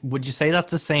 And would you say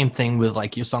that's the same thing with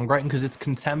like your songwriting? Because it's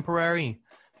contemporary,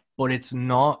 but it's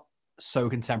not so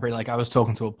contemporary. Like I was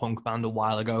talking to a punk band a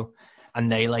while ago,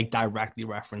 and they like directly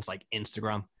reference like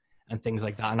Instagram and things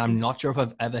like that. And I'm not sure if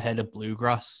I've ever heard a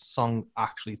bluegrass song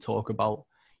actually talk about,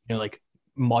 like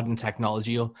modern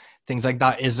technology or things like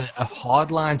that. Is it a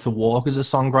hard line to walk as a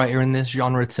songwriter in this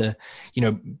genre to,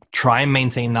 try and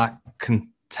maintain that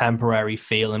contemporary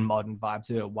feel and modern vibe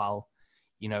to it while,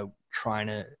 trying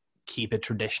to keep it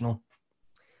traditional?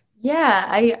 Yeah,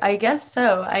 I guess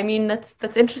so. I mean, that's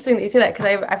interesting that you say that because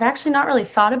I've actually not really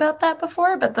thought about that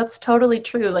before, but that's totally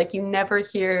true. Like you never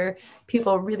hear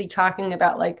people really talking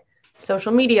about like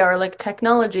social media or like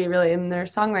technology really in their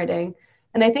songwriting.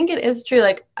 And I think it is true.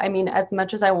 Like, I mean, as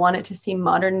much as I want it to seem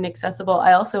modern and accessible,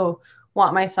 I also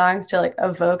want my songs to like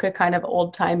evoke a kind of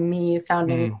old time me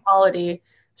sounding Mm, quality.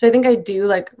 So I think I do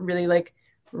like really like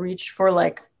reach for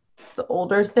like the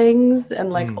older things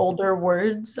and like mm. older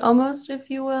words almost, if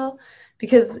you will,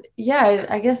 because yeah,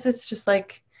 I guess it's just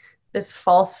like this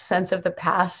false sense of the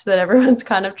past that everyone's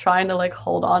kind of trying to like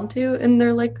hold on to in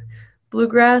their like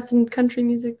bluegrass and country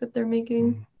music that they're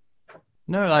making. Mm.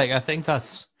 No, like I think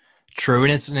that's true,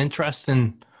 and it's an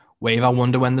interesting wave. I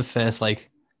wonder when the first like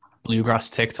bluegrass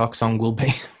TikTok song will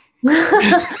be.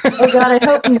 Oh God, I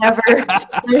hope never.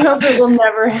 I hope it will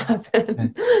never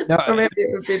happen. No, Or maybe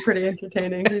it would be pretty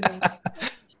entertaining.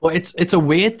 Well, it's a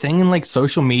weird thing, and like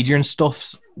social media and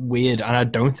stuff's weird, and I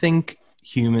don't think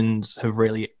humans have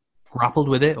really grappled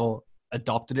with it or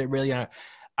adopted it really. And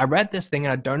I read this thing,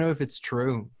 and I don't know if it's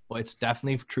true, but it's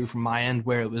definitely true from my end,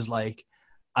 where it was like,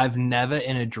 I've never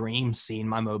in a dream seen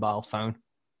my mobile phone.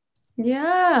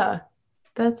 Yeah,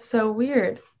 that's so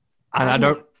weird. And I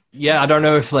don't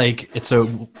know if like it's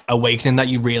a awakening that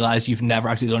you realize you've never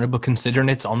actually done it, but considering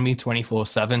it's on me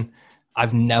 24/7,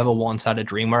 I've never once had a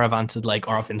dream where I've answered like,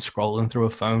 or I've been scrolling through a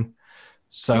phone.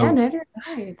 So Yeah, neither did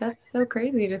I. That's so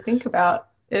crazy to think about.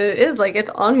 It is like it's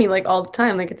on me like all the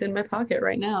time. Like it's in my pocket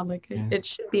right now. Like it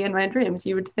should be in my dreams.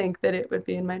 You would think that it would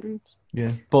be in my dreams.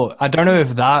 yeah, but I don't know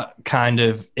if that kind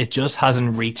of, it just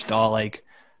hasn't reached our like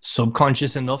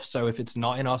subconscious enough. So if it's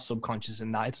not in our subconscious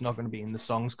and that, it's not going to be in the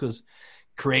songs, because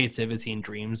creativity and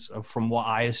dreams, from what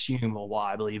I assume or what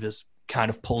I believe, is kind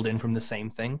of pulled in from the same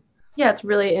thing. Yeah, it's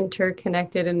really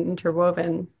interconnected and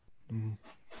interwoven.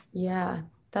 Yeah,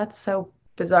 that's so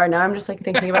bizarre. Now I'm just like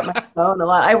thinking about my phone a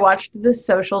lot. I watched The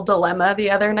Social Dilemma the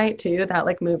other night too, that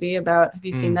like movie about, have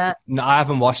you seen that? No, I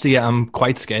haven't watched it yet. I'm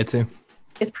quite scared to.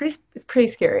 It's pretty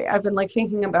scary. I've been like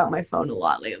thinking about my phone a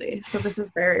lot lately. So this is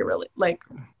very really like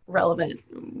relevant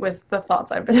with the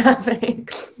thoughts I've been having.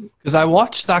 Because I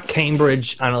watched that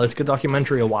Cambridge Analytica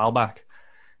documentary a while back.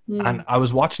 And I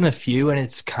was watching a few, and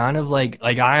it's kind of like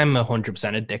I am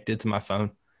 100% addicted to my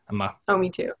phone. And me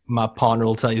too. My partner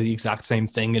will tell you the exact same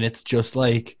thing. And it's just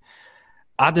like,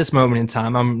 at this moment in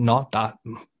time, I'm not that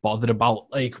bothered about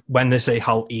like when they say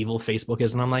how evil Facebook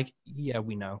is. And I'm like, yeah,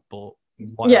 we know, but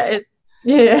what?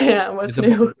 Yeah. What's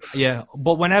new? Yeah.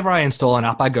 But whenever I install an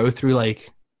app, I go through like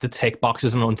the tick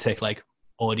boxes and untick like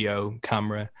audio,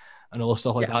 camera, and all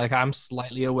stuff like that. Like I'm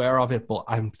slightly aware of it, but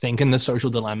I'm thinking The Social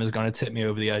Dilemma is going to tip me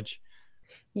over the edge.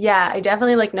 Yeah, I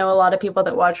definitely like know a lot of people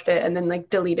that watched it and then like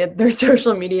deleted their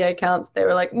social media accounts. They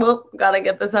were like, well, gotta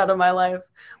get this out of my life.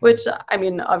 Which, I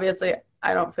mean, obviously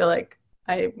I don't feel like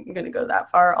I'm going to go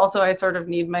that far. Also, I sort of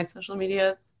need my social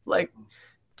medias like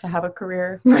to have a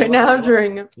career right now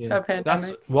during a pandemic.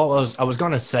 That's what I was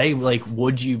going to say. Like,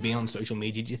 would you be on social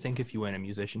media, do you think, if you weren't a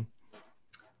musician?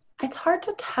 It's hard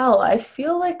to tell. I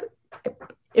feel like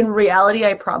in reality,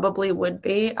 I probably would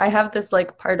be. I have this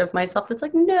like part of myself that's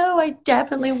like, no, I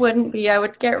definitely wouldn't be. I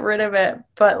would get rid of it.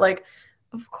 But like,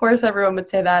 of course, everyone would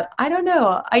say that. I don't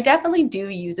know. I definitely do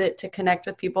use it to connect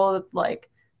with people like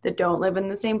that don't live in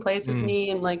the same place as me,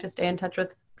 and like to stay in touch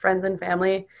with friends and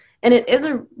family. And it is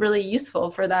really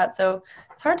useful for that. So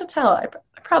it's hard to tell. I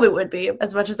probably would be,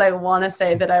 as much as I want to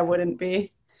say that I wouldn't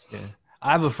be. Yeah.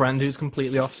 I have a friend who's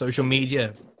completely off social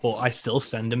media, but I still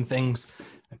send him things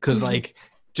because like,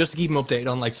 just to keep him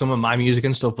updated on like some of my music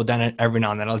and stuff. But then every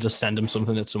now and then I'll just send him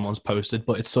something that someone's posted.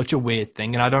 But it's such a weird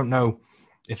thing. And I don't know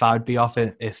if I'd be off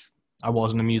it if I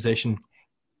wasn't a musician,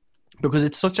 because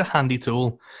it's such a handy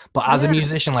tool. But as a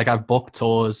musician, like I've booked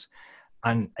tours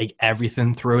and like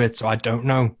everything through it. So I don't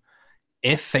know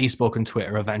if Facebook and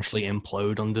Twitter eventually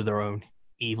implode under their own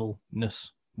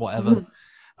evilness, whatever.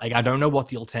 Like, I don't know what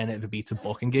the alternative would be to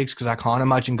booking gigs, because I can't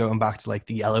imagine going back to like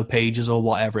the Yellow Pages or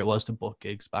whatever it was to book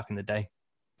gigs back in the day.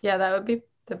 Yeah, that'd be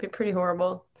pretty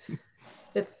horrible.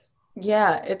 It's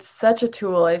such a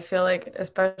tool. I feel like,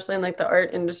 especially in like the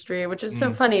art industry, which is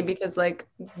so funny because like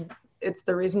it's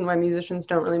the reason why musicians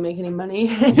don't really make any money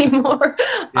anymore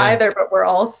either, but we're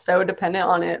all so dependent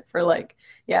on it for like,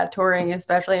 touring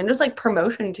especially, and just like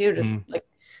promotion too. Just like,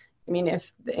 I mean,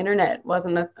 if the internet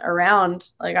wasn't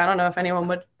around, like, I don't know if anyone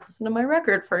would listen to my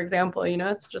record, for example. You know,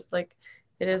 it's just like,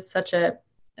 it is such a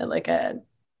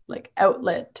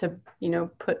outlet to, you know,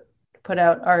 put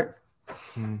out art.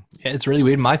 Yeah, it's really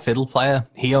weird. My fiddle player,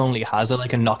 he only has a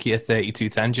Nokia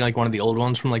 3210, like one of the old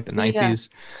ones from like the 90s.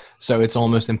 So it's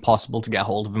almost impossible to get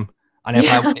hold of him. And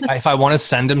if I want to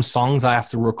send him songs, I have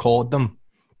to record them,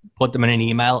 put them in an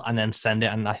email, and then send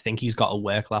it. And I think he's got a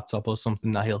work laptop or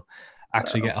something that he'll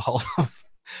actually get a hold of.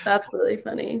 That's really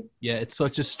funny. Yeah, it's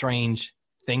such a strange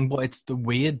thing, but it's the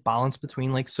weird balance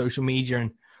between like social media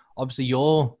and obviously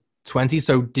you're 20.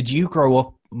 So did you grow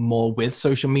up more with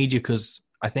social media? Because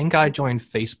I think I joined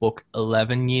Facebook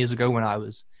 11 years ago when I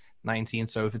was 19.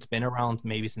 So if it's been around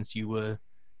maybe since you were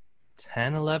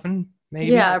 10, 11,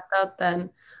 maybe? Yeah, about then.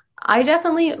 I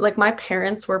definitely, like, my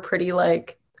parents were pretty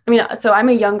like, I mean, so I'm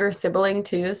a younger sibling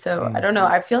too. So I don't know.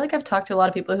 I feel like I've talked to a lot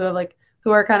of people who have like,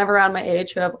 who are kind of around my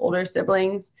age, who have older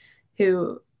siblings,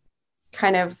 who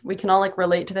kind of, we can all like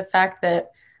relate to the fact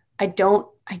that I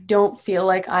don't feel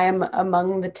like I am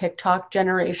among the TikTok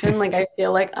generation. Like, I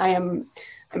feel like I'm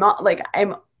not like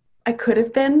I could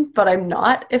have been, but I'm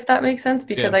not, if that makes sense,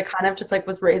 because I kind of just like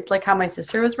was raised like how my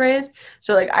sister was raised.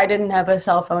 So like I didn't have a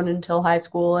cell phone until high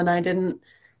school, and I didn't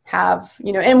have,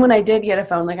 you know, and when I did get a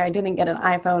phone, like I didn't get an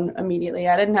iPhone immediately.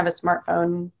 I didn't have a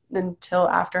smartphone until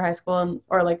after high school,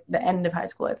 or like the end of high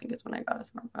school, I think is when I got a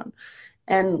smartphone.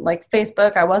 And like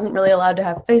Facebook, I wasn't really allowed to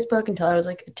have Facebook until I was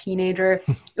like a teenager.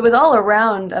 It was all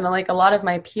around, and like a lot of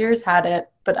my peers had it,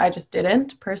 but I just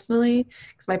didn't personally,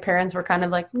 because my parents were kind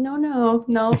of like, no,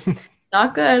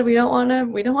 not good. We don't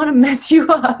want to mess you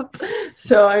up.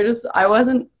 So I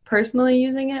wasn't personally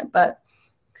using it, but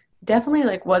definitely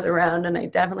like was around, and I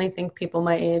definitely think people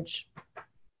my age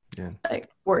like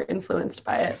were influenced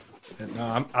by it.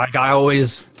 No, I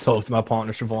always talk to my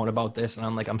partner Siobhan about this, and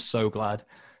I'm like, I'm so glad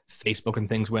Facebook and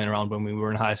things weren't around when we were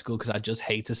in high school, because I just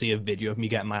hate to see a video of me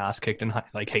getting my ass kicked in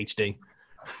like HD.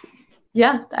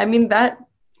 Yeah, I mean that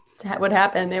would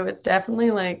happen. It was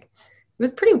definitely like, it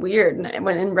was pretty weird. And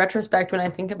when in retrospect, when I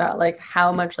think about like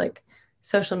how much like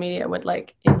social media would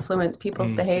like influence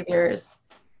people's behaviors,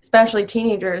 especially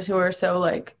teenagers who are so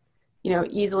like, you know,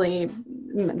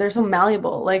 they're so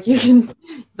malleable. Like they'll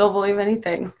believe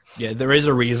anything. Yeah, there is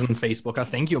a reason Facebook, I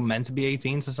think you're meant to be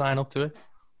 18 to sign up to it.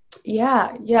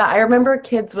 Yeah. I remember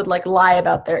kids would like lie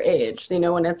about their age, you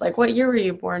know, when it's like, what year were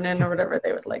you born in or whatever,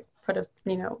 they would like put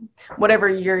you know, whatever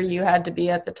year you had to be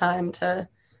at the time to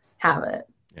have it.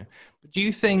 Yeah. But do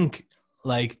you think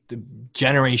like the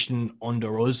generation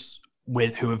under us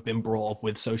who have been brought up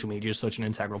with social media as such an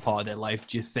integral part of their life,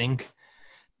 do you think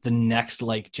the next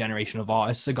like generation of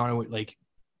artists are going to like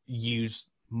use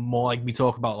more, like we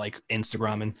talk about like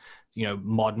Instagram and, you know,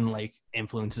 modern like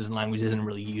influences and language isn't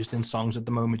really used in songs at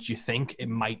the moment? Do you think it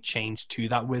might change to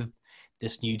that with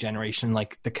this new generation,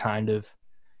 like the kind of,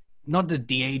 not the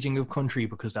de-aging of country,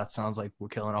 because that sounds like we're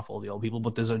killing off all the old people,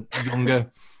 but there's a younger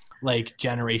like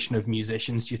generation of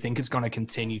musicians? Do you think it's going to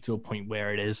continue to a point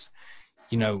where it is,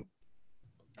 you know,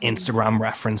 Instagram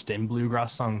referenced in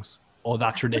bluegrass songs, or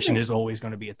that tradition is always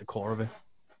going to be at the core of it?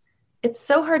 It's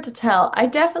so hard to tell. I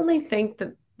definitely think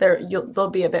that there'll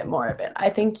be a bit more of it. I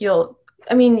think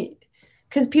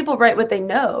because people write what they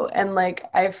know, and like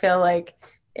I feel like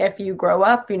if you grow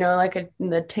up, you know, like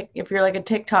if you're like a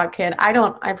TikTok kid,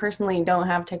 I personally don't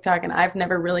have TikTok, and I've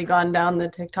never really gone down the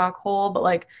TikTok hole, but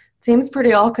like it seems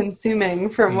pretty all consuming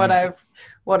from what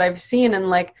I've seen.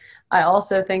 And like I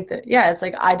also think that it's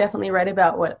like I definitely write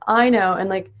about what I know, and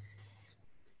like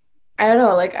I don't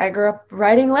know, like I grew up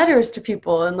writing letters to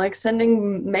people and like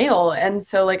sending mail. And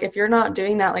so like if you're not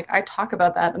doing that, like I talk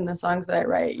about that in the songs that I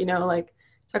write, you know, like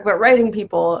talk about writing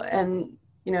people, and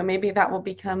you know, maybe that will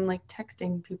become like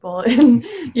texting people in,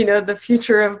 you know, the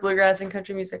future of bluegrass and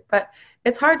country music. But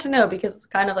it's hard to know, because it's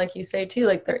kind of like you say too,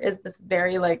 like there is this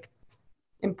very like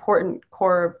important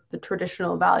core of the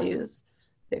traditional values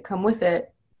that come with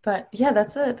it. But yeah,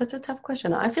 that's a tough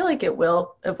question. I feel like it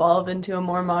will evolve into a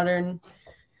more modern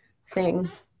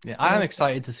thing. Yeah, I am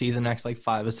excited to see the next like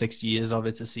 5 or 6 years of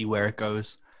it, to see where it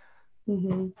goes.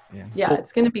 Mm-hmm. Yeah,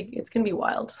 it's gonna be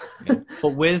wild. Yeah. But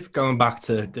with going back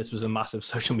to, this was a massive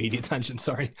social media tangent,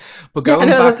 sorry, but going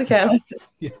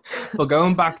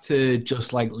back to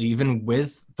just like leaving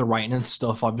with the writing and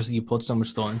stuff, obviously you put so much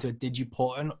thought into it. Did you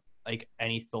put in like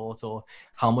any thought, or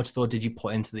how much thought did you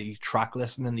put into the track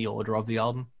listing and the order of the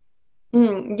album?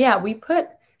 Yeah, we put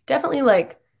definitely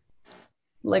like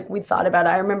we thought about it.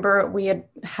 I remember we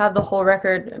had the whole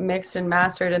record mixed and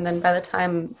mastered, and then by the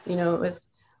time, you know, it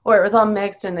was all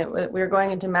mixed and we were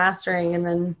going into mastering, and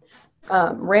then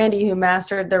Randy, who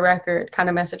mastered the record, kind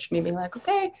of messaged me being like,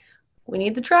 okay, we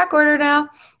need the track order now.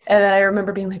 And then I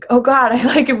remember being like, oh God, I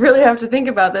like really have to think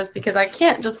about this, because I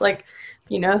can't just like,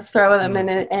 you know, throw them in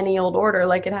any old order.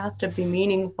 Like it has to be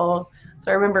meaningful.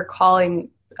 So I remember calling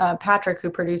Patrick, who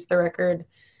produced the record,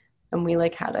 and we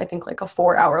like had, I think, like a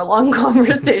 4-hour long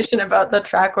conversation about the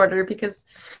track order, because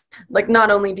like not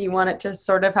only do you want it to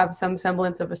sort of have some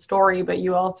semblance of a story, but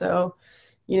you also,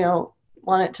 you know,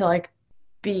 want it to like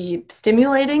be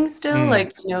stimulating still,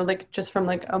 like, you know, like just from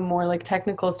like a more like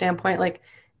technical standpoint, like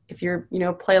if you're, you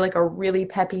know, play like a really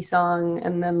peppy song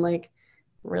and then like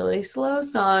really slow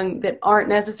song that aren't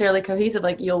necessarily cohesive,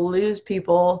 like you'll lose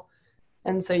people.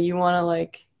 And so you want to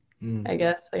like, I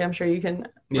guess, like I'm sure you can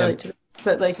relate to,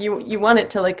 but like you want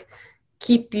it to like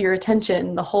keep your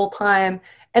attention the whole time.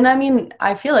 And I mean,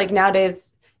 I feel like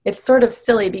nowadays it's sort of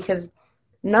silly because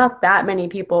not that many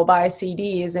people buy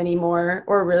CDs anymore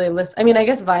or really listen. I mean, I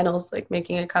guess vinyl's like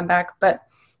making a comeback, but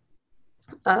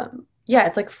yeah,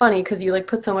 it's like funny because you like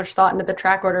put so much thought into the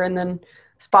track order, and then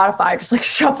Spotify just like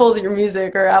shuffles your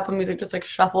music, or Apple Music just like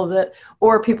shuffles it,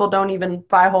 or people don't even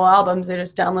buy whole albums. They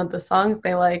just download the songs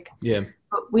they like. Yeah.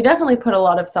 But we definitely put a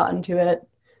lot of thought into it.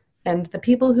 and the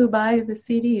people who buy the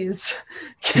CDs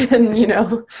can,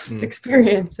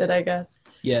 experience it, I guess.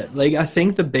 Yeah, like I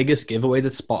think the biggest giveaway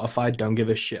that Spotify don't give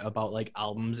a shit about like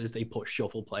albums is they put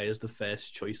shuffle play as the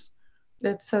first choice.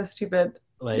 It's so stupid.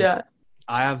 Like, yeah.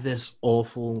 I have this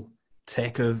awful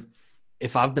tick of,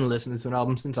 if I've been listening to an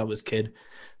album since I was a kid,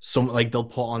 they'll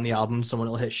put on the album, someone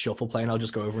will hit shuffle play, and I'll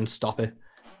just go over and stop it.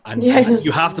 And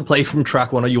you have to play from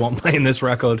track one, or you won't play in this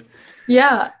record.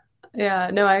 Yeah.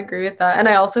 No, I agree with that. And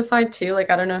I also find too, like,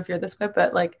 I don't know if you're this way,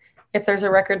 but like, if there's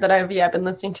a record that I've been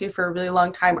listening to for a really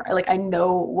long time, or like I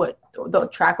know what the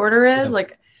track order is,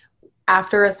 like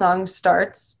after a song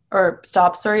starts or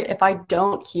stops, if I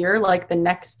don't hear like the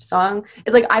next song,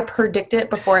 it's like I predict it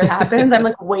before it happens. I'm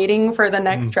like waiting for the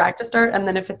next track to start, and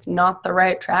then if it's not the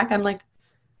right track, I'm like,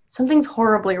 something's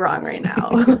horribly wrong right now.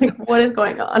 Like, what is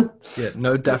going on? Yeah,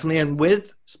 no, definitely. And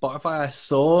with Spotify, I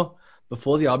saw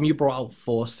before the album you brought out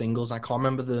 4 singles. I can't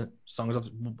remember the songs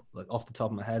off the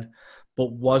top of my head,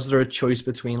 but was there a choice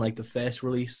between like the first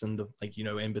release and the, like,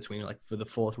 in between, like for the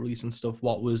 4th release and stuff?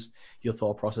 What was your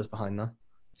thought process behind that?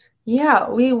 Yeah,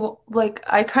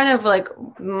 I kind of like,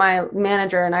 my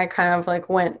manager and I kind of like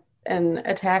went and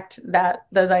attacked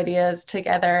those ideas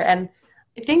together. And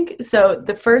I think so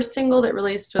the first single that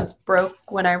released was Broke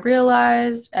When I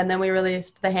Realized, and then we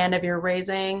released The Hand of Your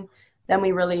Raising, then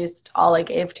we released All I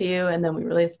Gave to You, and then we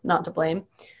released Not to Blame.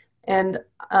 And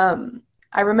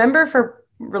I remember for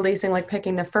releasing, like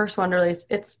picking the first one to release,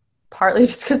 it's partly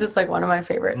just because it's like one of my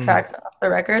favorite tracks off the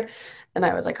record, and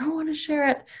I was like, I want to share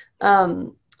it.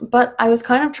 But I was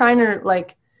kind of trying to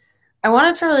like, I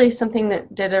wanted to release something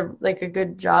that did a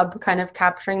good job kind of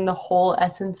capturing the whole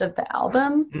essence of the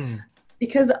album,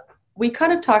 because we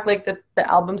kind of talk like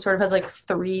the album sort of has like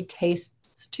 3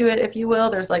 tastes to it, if you will.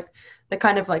 There's like the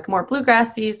kind of like more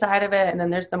bluegrassy side of it, and then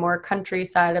there's the more country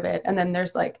side of it, and then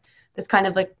there's like this kind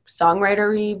of like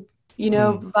songwritery,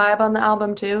 vibe on the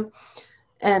album too.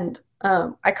 And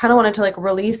I kind of wanted to like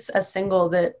release a single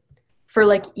that for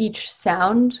like each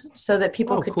sound, so that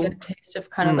people could get a taste of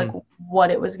kind of like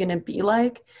what it was going to be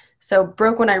like. So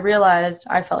Broke When I Realized,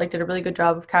 I felt like did a really good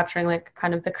job of capturing like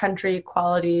kind of the country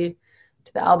quality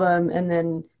to the album, and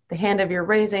then The Hand of Your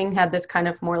Raising had this kind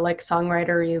of more like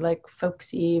songwritery, like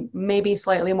folksy, maybe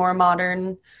slightly more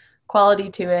modern quality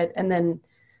to it. And then,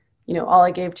 All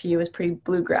I Gave to You was pretty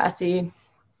bluegrassy.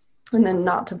 And then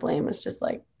Not to Blame is just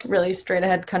like really straight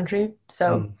ahead country.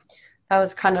 So that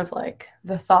was kind of like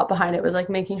the thought behind it, was like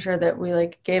making sure that we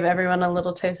like gave everyone a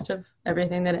little taste of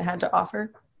everything that it had to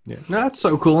offer. Yeah, no, that's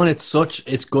so cool. And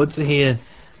it's good to hear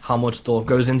how much thought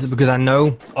goes into, because I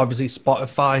know obviously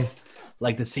Spotify,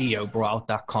 like the CEO brought out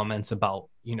that comment about,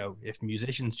 if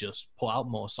musicians just put out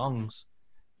more songs,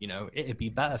 it'd be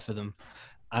better for them.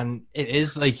 And it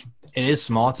is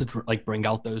smart to like bring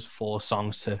out those 4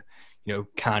 songs to,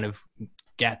 kind of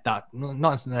get that,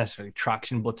 not necessarily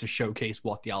traction, but to showcase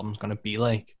what the album's going to be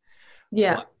like.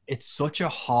 Yeah. But it's such a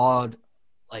hard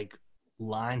like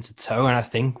line to toe, and I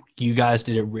think you guys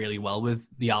did it really well with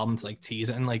the album to like tease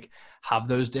it and like have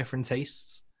those different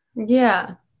tastes.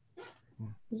 Yeah,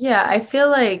 I feel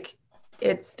like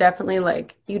it's definitely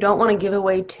like, you don't want to give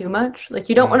away too much. Like,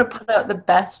 you don't want to put out the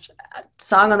best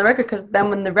song on the record, because then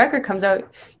when the record comes out,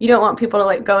 you don't want people to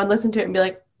like go and listen to it and be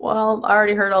like, well, I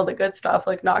already heard all the good stuff,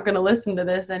 like not going to listen to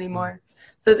this anymore.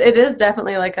 So it is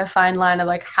definitely like a fine line of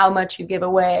like how much you give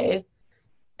away,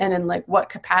 and in like what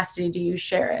capacity do you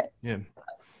share it. Yeah.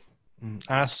 And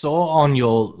I saw on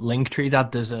your Linktree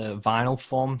that there's a vinyl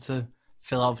form to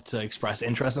fill out to express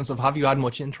interest and stuff. Have you had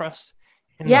much interest?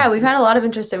 We've had a lot of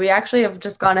interest. So we actually have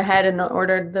just gone ahead and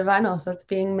ordered the vinyl, so it's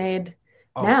being made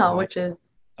now, which is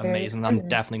amazing. I'm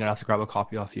definitely gonna have to grab a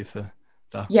copy off you for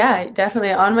that. Yeah,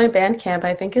 definitely. On my Bandcamp,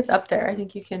 I think it's up there. I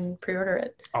think you can pre-order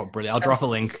it. Oh, brilliant. I'll drop a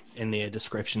link in the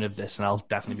description of this, and I'll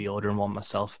definitely be ordering one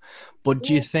myself. But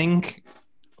do you think,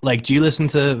 like, do you listen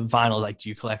to vinyl? Like, do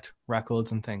you collect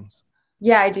records and things?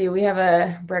 Yeah, I do. We have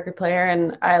a record player,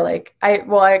 and I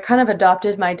kind of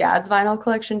adopted my dad's vinyl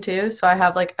collection too. So I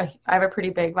have I have a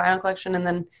pretty big vinyl collection. And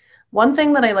then one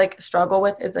thing that I like struggle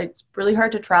with is it's really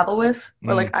hard to travel with,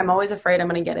 or like I'm always afraid I'm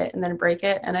going to get it and then break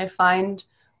it. And I find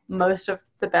most of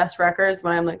the best records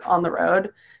when I'm like on the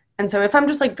road. And so if I'm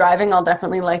just like driving, I'll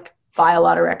definitely like buy a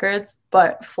lot of records,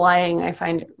 but flying, I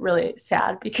find it really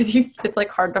sad because it's like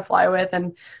hard to fly with,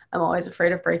 and I'm always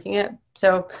afraid of breaking it.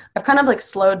 So I've kind of like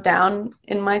slowed down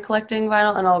in my collecting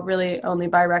vinyl, and I'll really only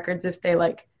buy records if they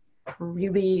like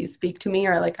really speak to me,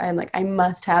 or like I'm like, I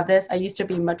must have this. I used to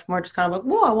be much more just kind of like,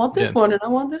 whoa, I want this one and I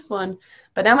want this one.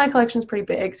 But now my collection's pretty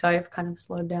big, so I've kind of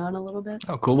slowed down a little bit.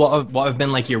 Oh, cool. What have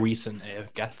been like your recent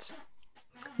gets?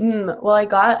 Well,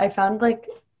 I found like,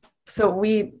 so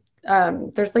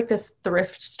there's like this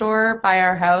thrift store by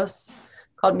our house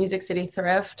called Music City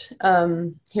Thrift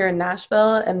here in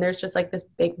Nashville, and there's just like this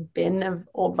big bin of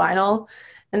old vinyl.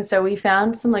 And so we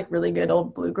found some like really good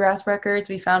old bluegrass records.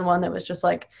 We found one that was just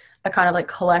like a kind of like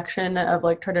collection of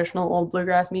like traditional old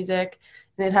bluegrass music,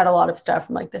 and it had a lot of stuff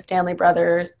from like the Stanley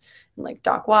Brothers and like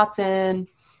Doc Watson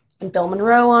and Bill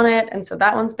Monroe on it. And so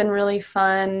that one's been really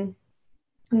fun.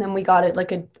 And then we got it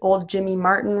like an old Jimmy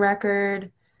Martin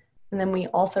record. And then we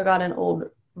also got an old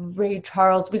Ray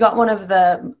Charles. We got one of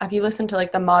the, have you listened to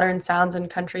like the Modern Sounds in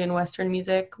Country and Western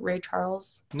Music, Ray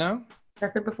Charles No?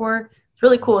 record before? It's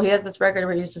really cool. He has this record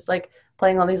where he's just like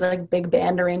playing all these like big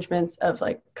band arrangements of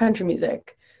like country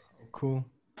music. Cool.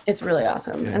 It's really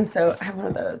awesome. Yeah. And so I have one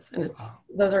of those, and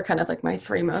those are kind of like my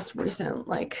three most recent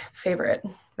like favorite I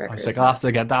records. was like, I'll have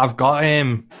to get that. I've got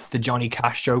the Johnny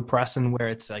Cash show pressing where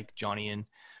it's like Johnny and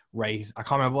Ray. I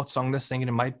can't remember what song they're singing.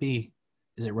 It might be,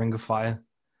 is it Ring of Fire?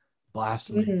 But I have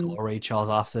to like, Ray Charles.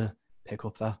 I have to pick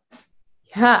up that.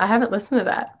 Yeah, I haven't listened to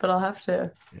that, but I'll have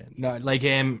to. Yeah. No, like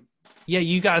yeah,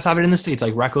 you guys have it in the States,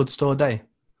 like Record Store Day.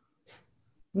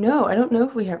 No, I don't know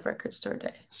if we have Record Store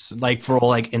Day. So, like for all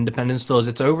like independent stores,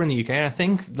 it's over in the UK. And I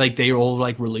think like they all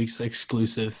like release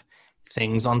exclusive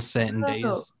things on certain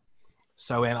days.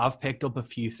 So I've picked up a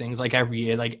few things like every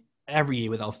year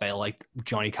without fail, like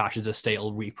Johnny Cash's estate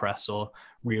will repress or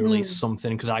re-release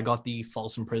something, because I got the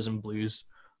Folsom Prison Blues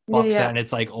box set, and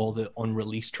it's like all the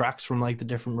unreleased tracks from like the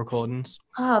different recordings.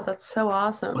 Oh, that's so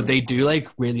awesome. But they do like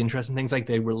really interesting things. Like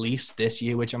they released this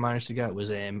year, which I managed to get,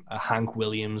 was a Hank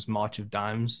Williams March of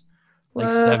Dimes, like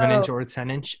 7-inch or a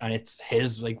 10-inch, and it's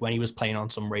his like when he was playing on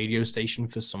some radio station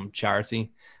for some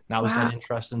charity. That was dead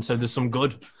interesting. So there's some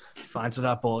good finds with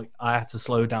that, but I had to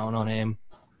slow down on him.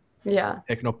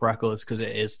 Picking up records, because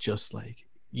it is just like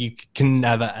you can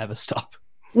never ever stop.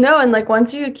 No, and like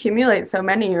once you accumulate so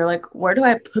many, you're like, where do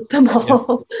I put them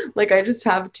all? Like I just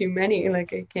have too many,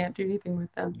 like I can't do anything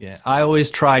with them. Yeah, I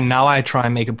try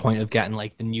and make a point of getting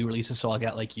like the new releases, so I'll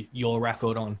get like your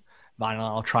record on vinyl.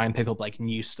 I'll try and pick up like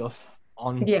new stuff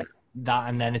on that,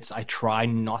 and then I try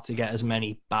not to get as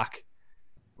many back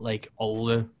like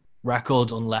older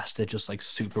records unless they're just like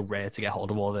super rare to get hold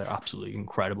of, or they're absolutely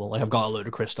incredible. Like I've got a load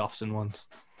of Christopherson ones.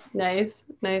 Nice.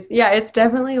 Yeah, it's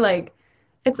definitely like,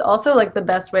 it's also like the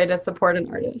best way to support an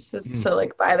artist is to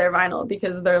like buy their vinyl,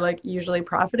 because they're like usually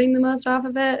profiting the most off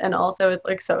of it, and also it's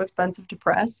like so expensive to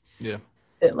press. Yeah.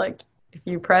 That like if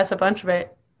you press a bunch of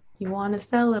it, you want to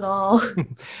sell it all.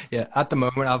 Yeah, at the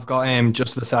moment I've got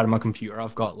just to the side of my computer,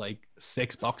 I've got like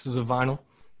 6 boxes of vinyl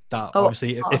that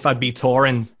obviously if I'd be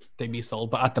touring, they'd be sold.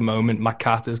 But at the moment, my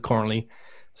cat is currently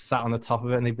sat on the top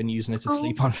of it, and they've been using it to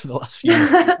sleep on for the last few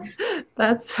years.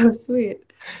 That's so sweet.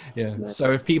 Yeah.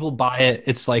 So if people buy it,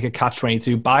 it's like a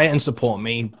catch-22. Buy it and support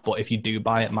me. But if you do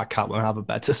buy it, my cat won't have a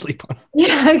bed to sleep on.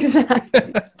 Yeah,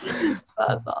 exactly. That's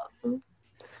awesome.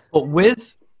 But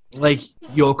with like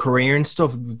your career and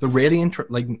stuff, the really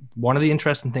like one of the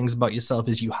interesting things about yourself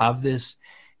is you have this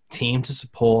team to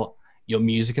support your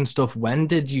music and stuff. When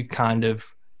did you kind of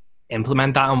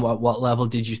implement that, and what level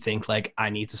did you think like I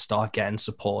need to start getting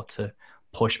support to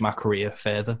push my career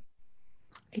further?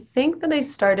 I think that I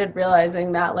started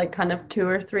realizing that like kind of 2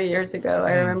 or 3 years ago.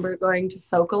 I remember going to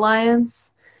Folk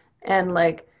Alliance and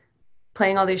like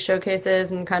playing all these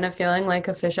showcases and kind of feeling like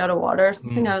a fish out of water or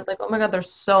something. I was like, oh my God, there's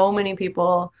so many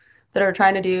people that are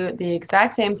trying to do the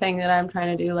exact same thing that I'm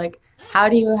trying to do. Like,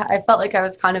 I felt like I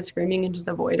was kind of screaming into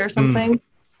the void or something.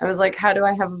 I was like, how do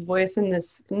I have a voice in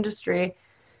this industry?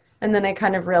 And then I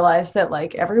kind of realized that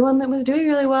like everyone that was doing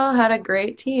really well had a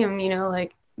great team, you know,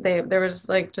 like there was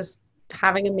like just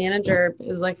having a manager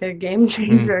is like a game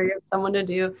changer. You have someone to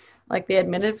do like the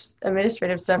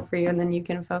administrative stuff for you, and then you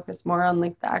can focus more on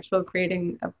like the actual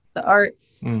creating of the art.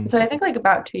 So I think like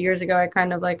about 2 years ago, I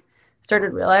kind of like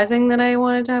started realizing that I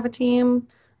wanted to have a team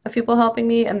of people helping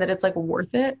me, and that it's like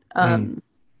worth it. And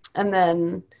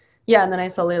then I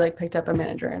slowly like picked up a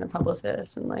manager and a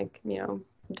publicist and like, you know,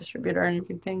 distributor and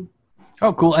everything.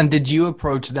 Oh, cool. And did you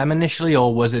approach them initially,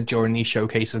 or was it during these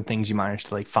showcases and things you managed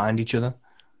to like find each other?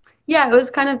 Yeah, it was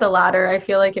kind of the latter. I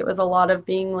feel like it was a lot of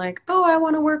being like, oh, I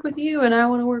want to work with you and I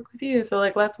want to work with you. So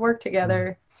like, let's work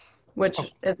together, which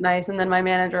is nice. And then my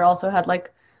manager also had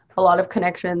like a lot of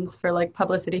connections for like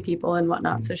publicity people and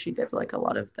whatnot. So she did like a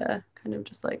lot of the kind of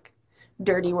just like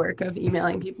dirty work of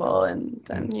emailing people and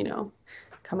then, you know,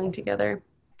 coming together.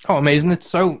 Oh, amazing. It's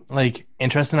so like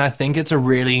interesting. I think it's a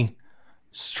really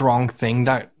strong thing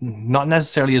that not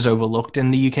necessarily is overlooked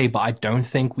in the UK, but I don't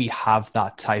think we have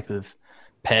that type of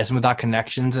person with that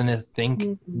connections. And I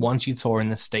think once you tour in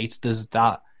the States, there's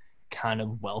that kind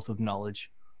of wealth of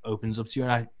knowledge opens up to you.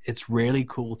 And it's really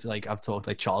cool to like, I've talked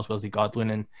like Charles Wesley Godwin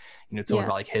and, you know, talking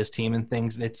about like his team and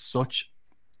things. And it's such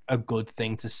a good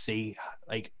thing to see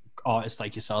like artists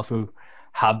like yourself who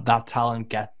have that talent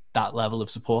get that level of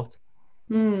support.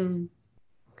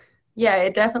 Yeah,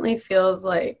 it definitely feels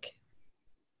like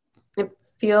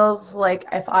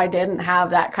if I didn't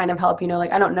have that kind of help, you know,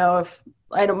 like I don't know if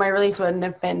my release wouldn't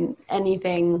have been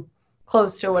anything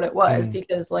close to what it was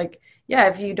because like, yeah,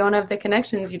 if you don't have the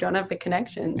connections, you don't have the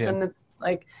connections. And it's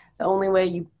like the only way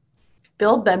you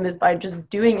build them is by just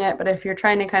doing it. But if you're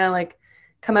trying to kind of like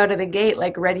come out of the gate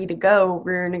like ready to go,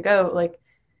 rearing to go, like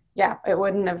yeah, it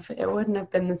wouldn't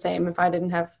have been the same if I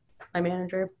didn't have my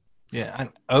manager. Yeah, and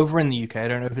over in the UK, I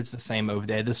don't know if it's the same over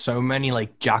there. There's so many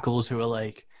like jackals who are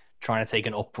like trying to take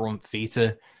an upfront fee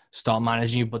to start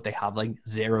managing you, but they have like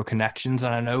zero connections.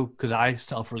 And I know because I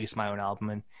self-released my own album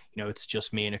and, you know, it's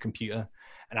just me and a computer.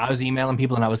 And I was emailing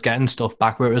people and I was getting stuff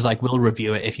back where it was like, we'll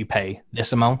review it if you pay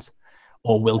this amount,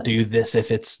 or we'll do this if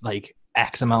it's like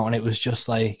X amount. And it was just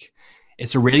like,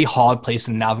 it's a really hard place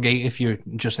to navigate if you're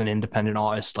just an independent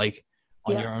artist, like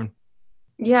on your own.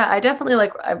 Yeah, I definitely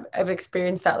like I've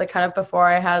experienced that like kind of before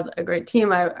I had a great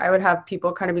team. I would have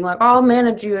people kind of being like, oh, I'll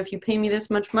manage you if you pay me this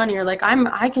much money, or like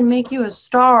I can make you a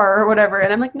star or whatever.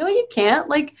 And I'm like, no, you can't.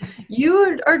 Like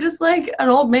you are just like an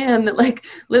old man that like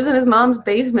lives in his mom's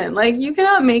basement. Like you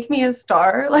cannot make me a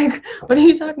star. Like what are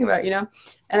you talking about, you know?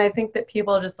 And I think that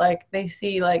people just like they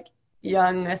see like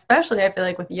young, especially I feel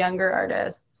like with younger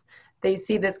artists, they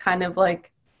see this kind of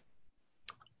like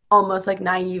almost like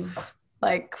naive,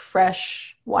 like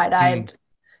fresh, wide-eyed,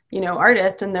 you know,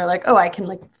 artist, and they're like, oh, I can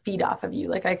like feed off of you,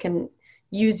 like I can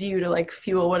use you to like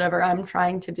fuel whatever I'm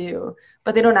trying to do,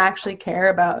 but they don't actually care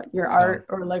about your art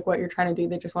or like what you're trying to do.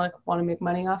 They just want to make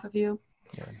money off of you.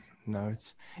 No,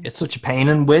 it's such a pain.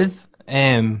 And with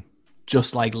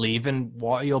just like leaving,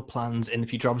 what are your plans in the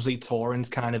future? Obviously touring's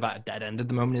kind of at a dead end at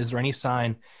the moment. Is there any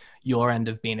sign your end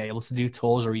of being able to do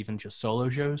tours or even just solo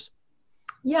shows?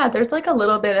 Yeah, there's like a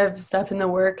little bit of stuff in the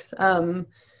works. I'm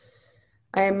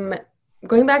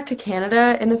going back to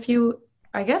Canada in a few,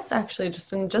 I guess actually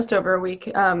just over a week.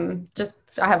 I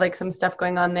have like some stuff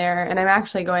going on there, and I'm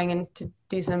actually going in to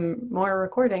do some more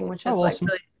recording, which is awesome.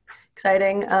 Like really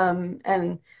exciting.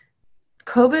 And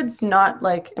COVID's not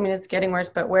like, I mean, it's getting worse,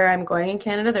 but where I'm going in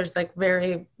Canada, there's like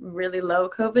very, really low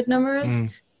COVID numbers.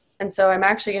 And so I'm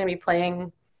actually going to be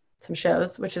playing some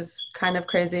shows, which is kind of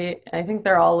crazy. I think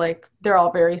they're all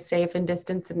very safe and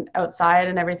distanced and outside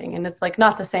and everything. And it's like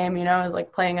not the same, you know, as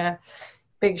like playing a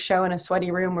big show in a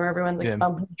sweaty room where everyone's like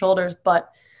bumping shoulders.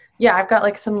 But yeah, I've got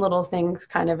like some little things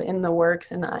kind of in the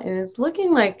works, and it's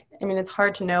looking like, I mean, it's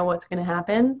hard to know what's going to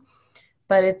happen,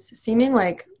 but it's seeming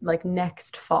like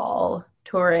next fall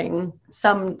touring,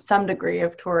 some degree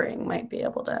of touring might be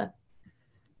able to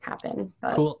happen.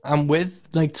 But. Cool. And with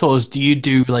like tours, do you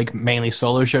do like mainly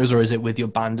solo shows, or is it with your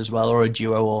band as well, or a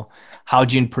duo, or how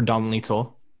do you predominantly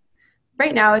tour?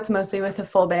 Right now it's mostly with a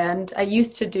full band. I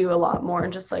used to do a lot more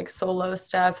just like solo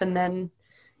stuff, and then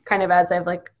kind of as I've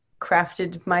like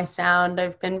crafted my sound,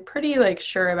 I've been pretty like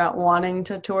sure about wanting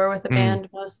to tour with a band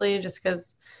mostly, just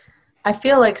because I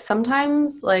feel like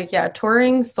sometimes like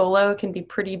touring solo can be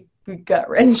pretty gut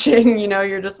wrenching, you know,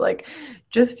 you're just like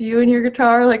just you and your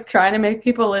guitar like trying to make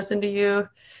people listen to you.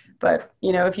 But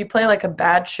you know, if you play like a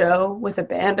bad show with a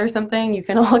band or something, you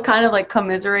can all kind of like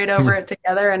commiserate over it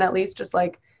together and at least just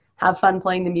like have fun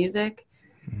playing the music.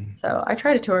 So I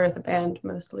try to tour with a band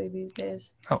mostly these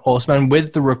days. Awesome. And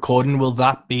with the recording, will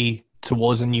that be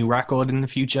towards a new record in the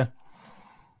future?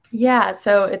 Yeah,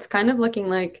 so it's kind of looking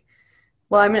like,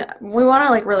 well, I mean, we want to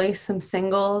like release some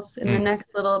singles in the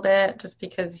next little bit, just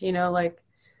because, you know, like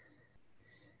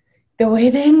the way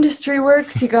the industry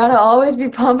works, you gotta always be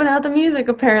pumping out the music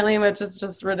apparently, which is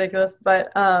just ridiculous.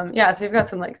 But yeah, so we've got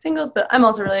some like singles, but I'm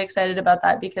also really excited about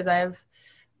that because I've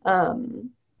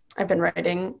been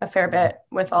writing a fair bit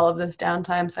with all of this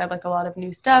downtime, so I have like a lot of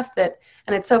new stuff and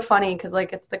it's so funny because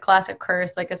like it's the classic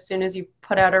curse, like as soon as you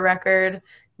put out a record,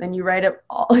 then you write a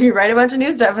bunch of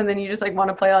new stuff, and then you just like want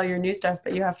to play all your new stuff,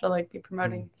 but you have to like be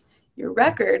promoting your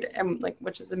record, and like,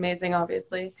 which is amazing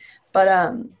obviously.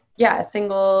 But yeah,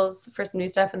 singles for some new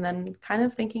stuff, and then kind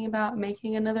of thinking about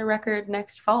making another record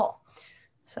next fall.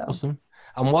 So awesome.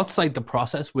 And what's like the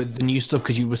process with the new stuff?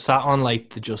 Because you were sat on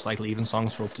like the Just Like Leaving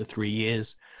songs for up to 3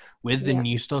 years. With the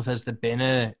new stuff, has there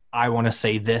been I want to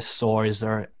say this, or is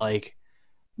there like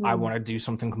I want to do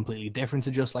something completely different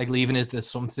to Just Like Leaving? Is there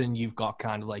something you've got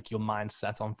kind of like your mind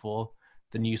set on for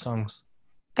the new songs?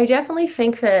 I definitely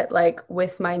think that like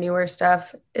with my newer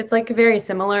stuff, it's like very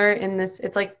similar in this,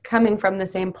 it's like coming from the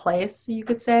same place, you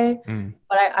could say.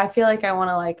 But I feel like I want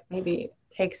to like maybe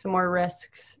take some more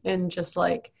risks and just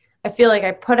like, I feel like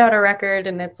I put out a record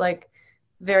and it's like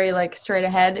very like straight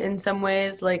ahead in some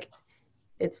ways. Like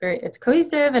it's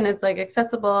cohesive and it's like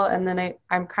accessible. And then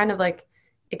I'm kind of like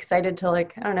excited to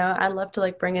like, I don't know, I'd love to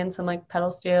like bring in some like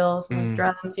pedal steel, some like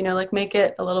drums, you know, like make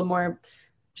it a little more,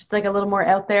 just like a little more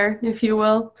out there, if you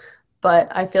will.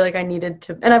 But I feel like I needed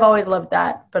to, and I've always loved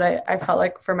that, but I felt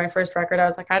like for my first record, I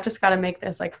was like, I just got to make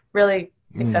this like really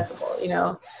accessible, you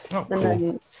know, and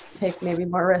then take maybe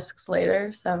more risks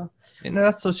later. So, you know,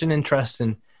 that's such an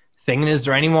interesting thing. Is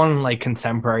there anyone like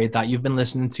contemporary that you've been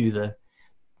listening to that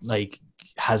like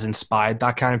has inspired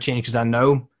that kind of change? Because I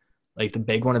know like the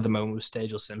big one at the moment was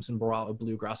Sturgill Simpson brought out a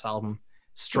bluegrass album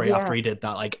straight after he did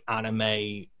that like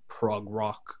anime prog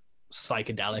rock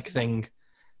psychedelic thing.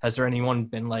 Has there anyone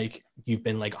been like you've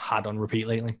been like had on repeat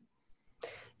lately?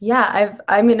 Yeah,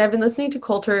 I've been listening to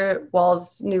Coulter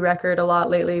Wall's new record a lot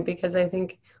lately because I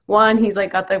think one, he's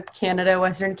like got the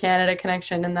Western Canada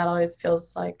connection, and that always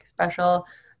feels like special.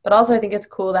 But also I think it's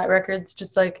cool that record's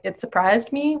just like, it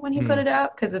surprised me when he put it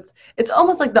out, because it's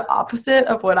almost like the opposite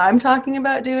of what I'm talking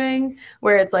about doing,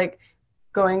 where it's like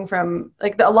going from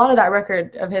like a lot of that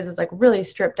record of his is like really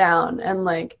stripped down and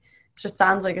like it just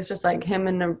sounds like it's just like him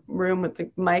in a room with the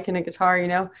mic and a guitar, you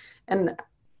know? And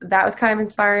that was kind of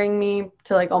inspiring me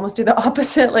to like almost do the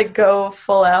opposite, like go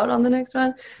full out on the next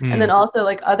one. And then also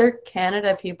like other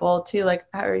Canada people too. Like,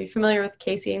 are you familiar with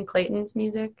Casey and Clayton's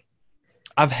music?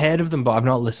 I've heard of them, but I've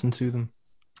not listened to them.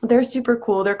 They're super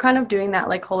cool. They're kind of doing that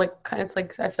like whole like kind of, it's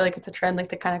like, I feel like it's a trend, like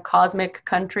the kind of cosmic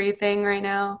country thing right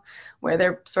now, where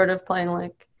they're sort of playing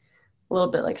like a little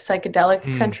bit like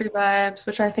psychedelic country vibes,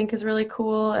 which I think is really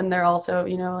cool. And they're also,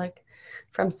 you know, like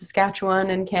from Saskatchewan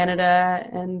in Canada,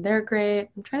 and they're great.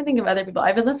 I'm trying to think of other people.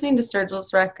 I've been listening to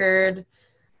Sturgill's record.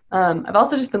 I've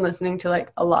also just been listening to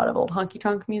like a lot of old honky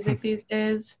tonk music these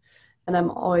days. And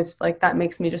I'm always like, that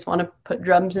makes me just want to put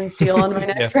drums and steel on my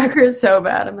next record so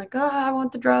bad. I'm like, oh, I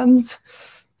want the drums.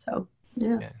 So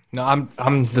yeah. No,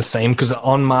 I'm the same, because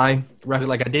on my record,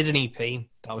 like I did an EP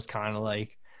that was kind of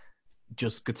like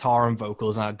just guitar and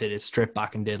vocals, and I did it stripped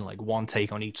back and did like one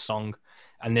take on each song.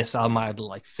 And this album I had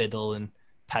like fiddle and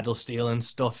pedal steel and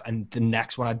stuff. And the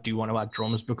next one I do want to add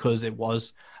drums, because it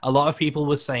was, a lot of people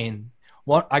were saying,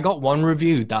 what I got one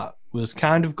review that was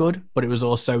kind of good, but it was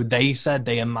also, they said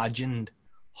they imagined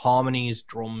harmonies,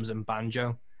 drums, and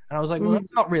banjo. And I was like, well,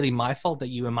 that's not really my fault that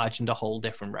you imagined a whole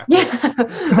different record. Yeah,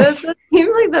 that seems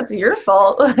like that's your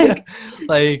fault. Like,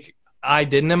 like, I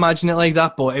didn't imagine it like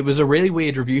that, but it was a really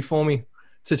weird review for me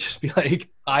to just be like,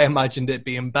 I imagined it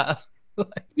being better.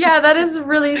 yeah, that is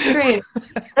really strange.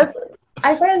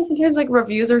 I find sometimes like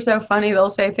reviews are so funny. They'll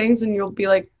say things and you'll be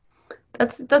like,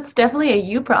 that's definitely a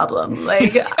you problem.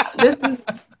 Like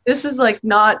this is like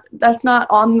not, that's not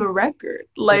on the record.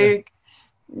 Like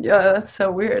yeah, that's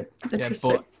so weird.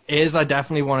 Interesting. Yeah, but I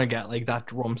definitely want to get like that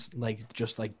drums, like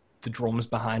just like the drums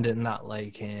behind it, and that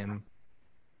like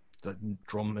the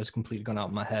drum is completely gone out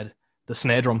of my head. The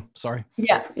snare drum, sorry.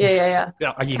 Yeah. Yeah,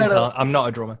 you can tell I'm not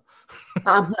a drummer.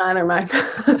 Neither am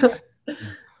I.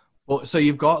 Well, so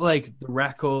you've got like the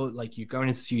record, like you're going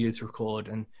into the studio to record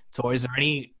and tour. Is there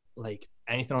any like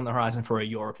anything on the horizon for a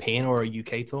European or a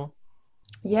UK tour?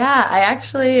 Yeah, I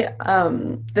actually,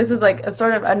 this is like a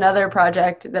sort of another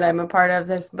project that I'm a part of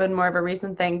that's been more of a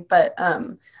recent thing, but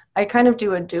I kind of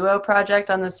do a duo project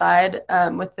on the side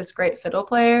with this great fiddle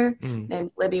player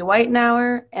named Libby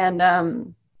Whitenauer.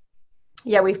 And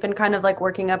yeah, we've been kind of like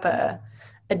working up a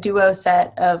duo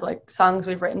set of like songs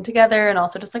we've written together, and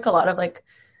also just like a lot of like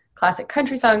classic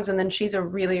country songs. And then she's a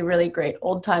really, really great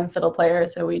old time fiddle player,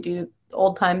 so we do the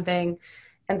old time thing.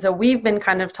 And so we've been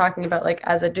kind of talking about like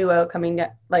as a duo coming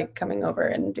over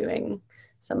and doing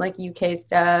some like UK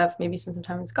stuff, maybe spend some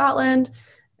time in Scotland.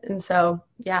 And so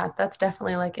yeah, that's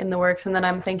definitely like in the works. And then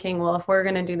I'm thinking, well, if we're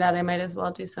gonna do that, I might as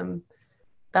well do some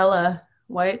Bella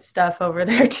White stuff over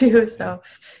there too. So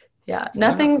yeah,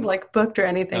 nothing's like booked or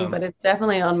anything, but it's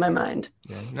definitely on my mind.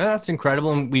 Yeah, no, that's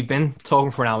incredible. And we've been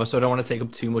talking for an hour, so I don't want to take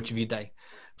up too much of your day.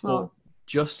 But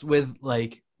just with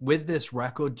this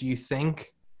record, do you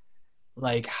think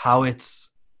like how it's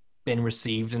been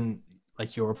received and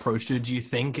like your approach to it, do you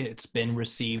think it's been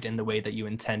received in the way that you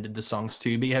intended the songs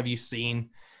to be? Have you seen,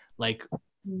 like,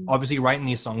 obviously writing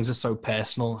these songs is so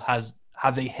personal,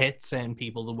 have they hit certain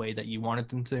people the way that you wanted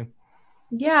them to?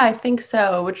 Yeah, I think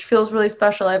so, which feels really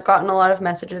special. I've gotten a lot of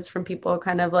messages from people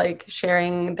kind of like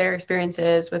sharing their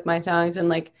experiences with my songs and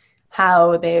like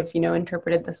how they've,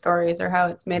 interpreted the stories or how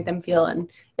it's made them feel. And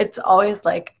it's always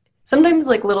like, sometimes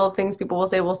like little things people will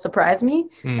say will surprise me,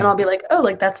 and I'll be like, oh,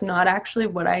 like that's not actually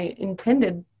what I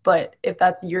intended but if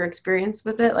that's your experience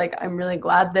with it, like I'm really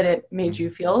glad that it made you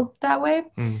feel that way.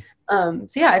 So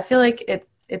yeah, I feel like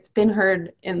it's been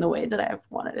heard in the way that I've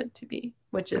wanted it to be,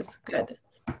 which is good.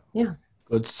 Yeah.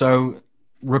 Good. So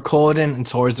recording and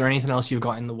tour, is there anything else you've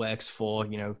got in the works for,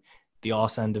 the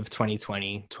arse end of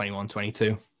 2020, 21,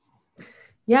 22?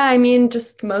 Yeah, I mean,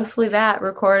 just mostly that,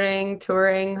 recording,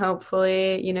 touring,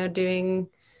 hopefully,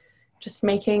 just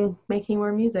making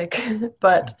more music.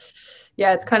 But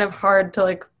yeah, it's kind of hard to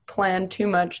like plan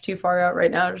too far out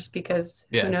right now, just because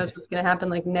who knows what's going to happen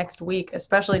like next week,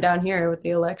 especially down here with the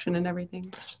election and everything.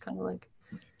 It's just kind of like,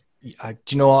 do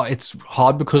you know what? It's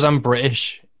hard because I'm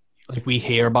British. Like we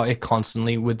hear about it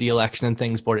constantly with the election and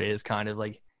things, but it is kind of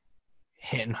like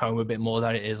hitting home a bit more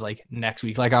than it is like next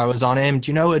week. Like I was on do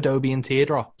you know Adobe and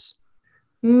Teardrops?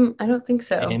 I don't think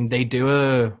so. And they do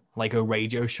a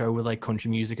radio show with like country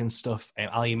music and stuff.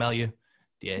 I'll email you.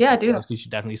 Yeah, I do. We should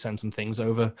definitely send some things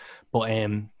over. But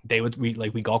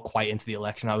we got quite into the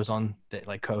election. I was on the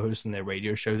like co-hosting their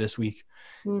radio show this week,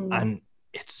 and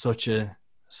it's such a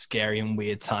scary and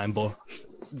weird time. But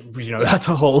that's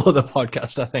a whole other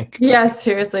podcast, I think. Yeah,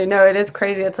 seriously, no, it is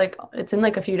crazy. It's like it's in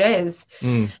like a few days,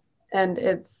 and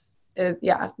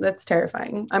that's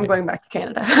terrifying. I'm going back to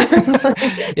Canada.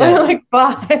 I'm like,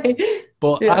 bye.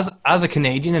 But as a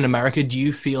Canadian in America, do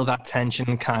you feel that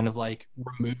tension kind of like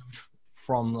removed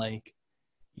from like,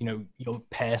 your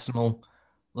personal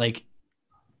like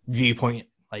viewpoint?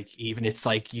 Like even it's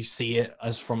like you see it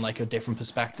as from like a different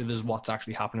perspective as what's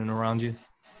actually happening around you?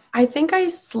 I think I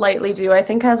slightly do. I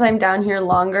think as I'm down here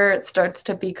longer, it starts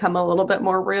to become a little bit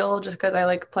more real, just because I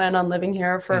like plan on living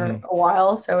here for a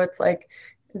while. So it's like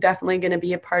definitely going to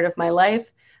be a part of my life.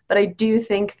 But I do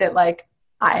think that like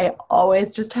I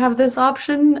always just have this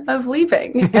option of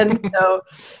leaving. And so,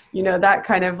 that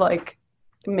kind of like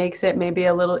makes it maybe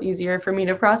a little easier for me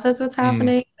to process what's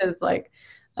happening. Because like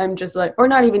I'm just like, or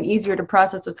not even easier to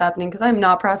process what's happening, because I'm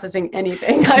not processing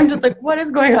anything. I'm just like, what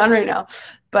is going on right now?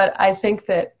 But I think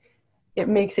that it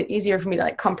makes it easier for me to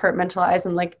like compartmentalize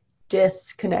and like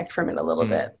disconnect from it a little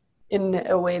bit in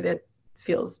a way that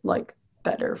feels like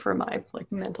better for my like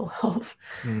mental health.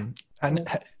 And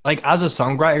like as a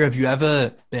songwriter, have you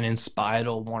ever been inspired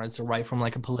or wanted to write from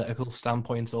like a political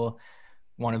standpoint, or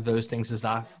one of those things? Has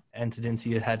that entered into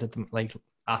your head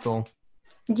at all?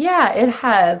 Yeah, it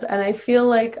has. And I feel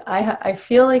like I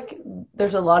feel like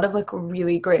there's a lot of like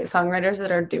really great songwriters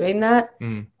that are doing that.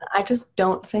 I just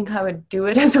don't think I would do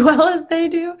it as well as they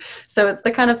do. So it's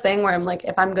the kind of thing where I'm like,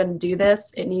 if I'm going to do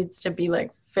this, it needs to be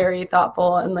like very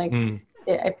thoughtful, and like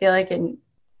I feel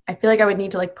like I would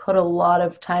need to like put a lot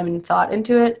of time and thought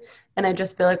into it. And I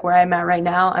just feel like where I'm at right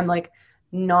now, I'm like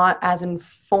not as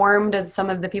informed as some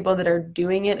of the people that are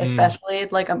doing it, especially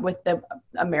like with the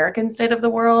American state of the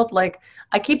world. Like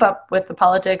I keep up with the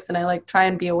politics and I like try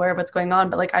and be aware of what's going on,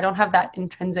 but like I don't have that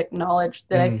intrinsic knowledge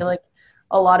that I feel like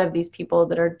a lot of these people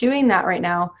that are doing that right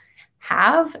now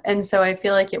have. And so I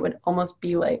feel like it would almost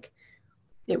be like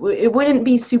it wouldn't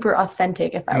be super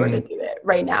authentic if I were to do it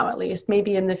right now, at least.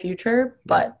 Maybe in the future,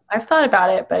 but I've thought about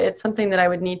it, but it's something that I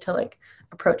would need to like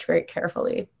approach very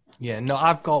carefully. Yeah, no,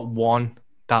 I've got one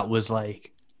that was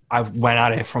like, I went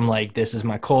at it from like, this is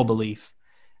my core belief.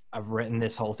 I've written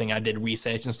this whole thing. I did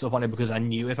research and stuff on it because I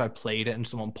knew if I played it and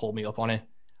someone pulled me up on it,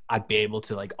 I'd be able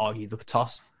to like argue the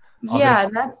toss. Yeah,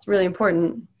 that's really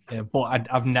important. Yeah, but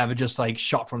I've never just like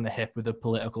shot from the hip with a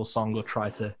political song or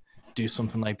tried to do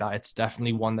something like that. It's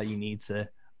definitely one that you need to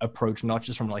approach, not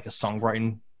just from like a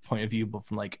songwriting point of view, but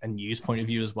from like a news point of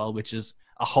view as well, which is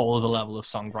a whole other level of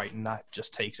songwriting that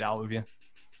just takes it out of you.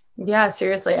 Yeah,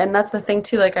 seriously. And that's the thing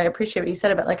too, like I appreciate what you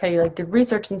said about like how you like did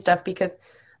research and stuff, because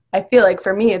I feel like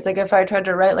for me, it's like if I tried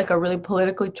to write like a really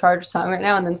politically charged song right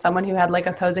now, and then someone who had like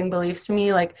opposing beliefs to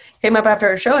me like came up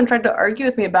after a show and tried to argue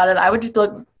with me about it, I would just be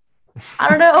like, I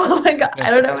don't know, like I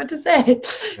don't know what to say.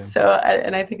 Yeah. So,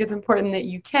 and I think it's important that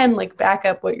you can like back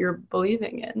up what you're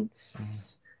believing in.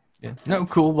 Yeah. No,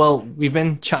 cool. Well, we've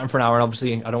been chatting for an hour, and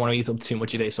obviously I don't want to eat up too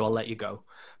much today, so I'll let you go.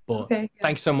 But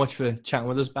thanks so much for chatting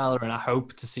with us, Bella, and I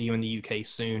hope to see you in the UK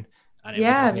soon. And we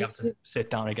have to sit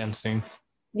down again soon.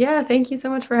 Yeah, thank you so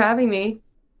much for having me.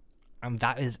 And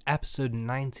that is episode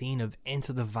 19 of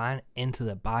Into the Van, Into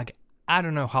the Bag. I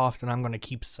don't know how often I'm going to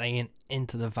keep saying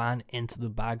into the van, into the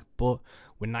bag, but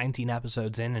we're 19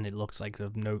 episodes in and it looks like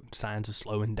there's no signs of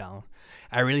slowing down.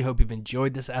 I really hope you've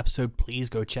enjoyed this episode. Please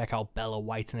go check out Bella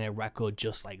White and her record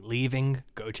Just Like Leaving.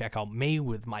 Go check out me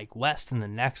with Mike West in The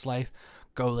Next Life.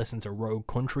 Go listen to Rogue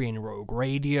Country and Rogue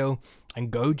Radio,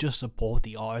 and go just support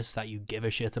the artists that you give a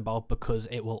shit about, because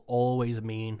it will always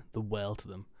mean the world to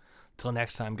them. Till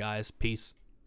next time, guys. Peace.